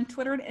on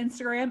Twitter and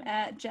Instagram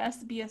at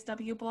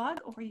JessBSWblog,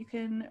 or you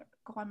can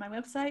go on my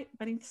website,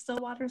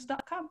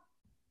 beneathstillwaters.com.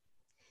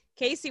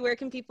 Casey, where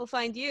can people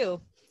find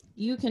you?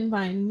 You can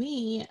find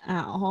me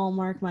at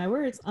Hallmark My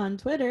Words on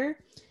Twitter.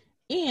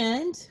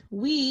 And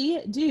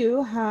we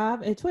do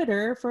have a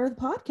Twitter for the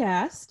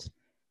podcast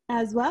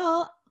as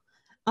well.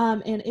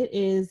 And it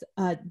is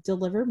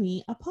Deliver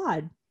Me a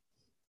Pod.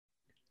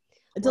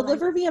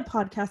 Deliver Me a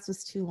Podcast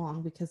was too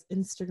long because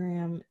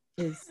Instagram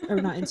is, or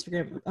not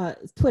Instagram,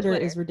 Twitter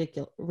is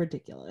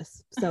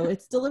ridiculous. So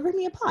it's Deliver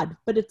Me a Pod,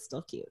 but it's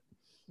still cute.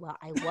 Well,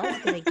 I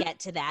was going to get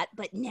to that,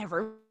 but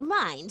never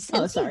mind.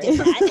 Sorry.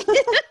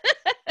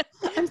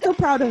 I'm so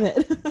proud of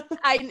it.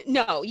 I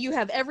know you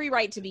have every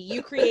right to be.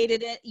 You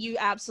created it. You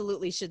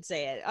absolutely should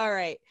say it. All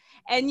right.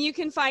 And you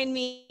can find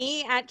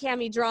me at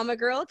Cami Drama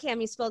Girl,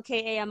 Cami spelled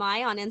Kami,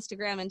 on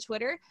Instagram and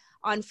Twitter.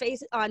 On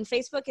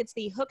Facebook, it's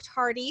the Hooked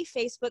Hardy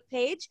Facebook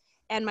page.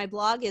 And my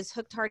blog is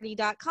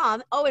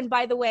hookedhardy.com. Oh, and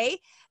by the way,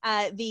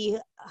 the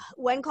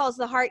When Calls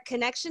the Heart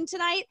connection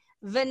tonight,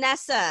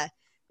 Vanessa.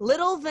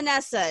 Little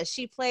Vanessa,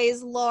 she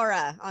plays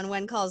Laura on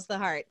When Calls the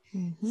Heart.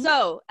 Mm-hmm.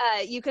 So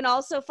you can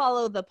also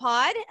follow the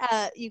pod.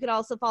 You can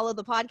also follow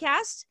the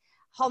podcast,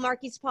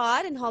 Hallmarkies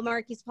Pod and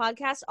Hallmarkies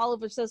Podcast, all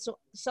over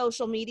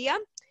social media.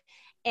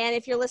 And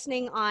if you're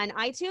listening on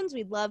iTunes,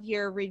 we'd love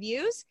your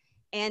reviews.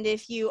 And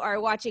if you are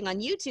watching on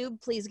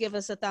YouTube, please give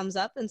us a thumbs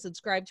up and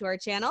subscribe to our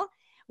channel.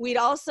 We'd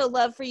also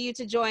love for you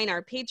to join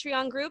our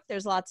Patreon group.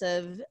 There's lots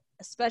of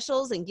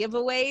specials and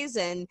giveaways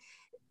and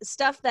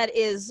stuff that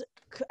is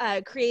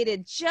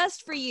created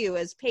just for you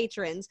as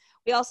patrons.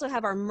 We also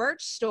have our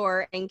merch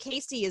store, and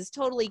Casey is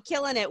totally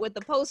killing it with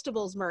the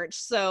Postables merch.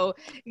 So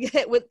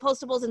with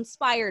Postables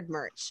inspired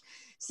merch.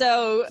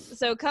 So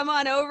come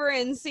on over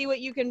and see what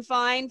you can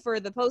find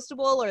for the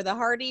Postable or the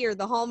Hardy or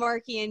the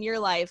Hallmarky in your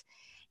life.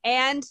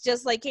 And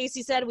just like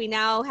Casey said, we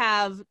now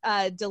have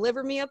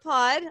Deliver Me a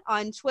Pod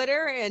on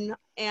Twitter and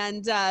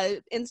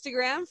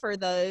Instagram for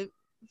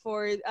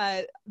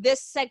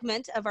this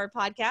segment of our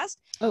podcast.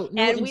 Oh,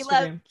 no, and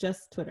Instagram,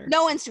 just Twitter.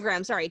 No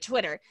Instagram, sorry,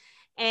 Twitter.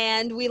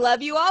 And we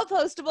love you all,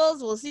 Postables.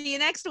 We'll see you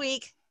next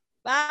week.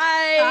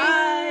 Bye.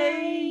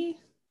 Bye.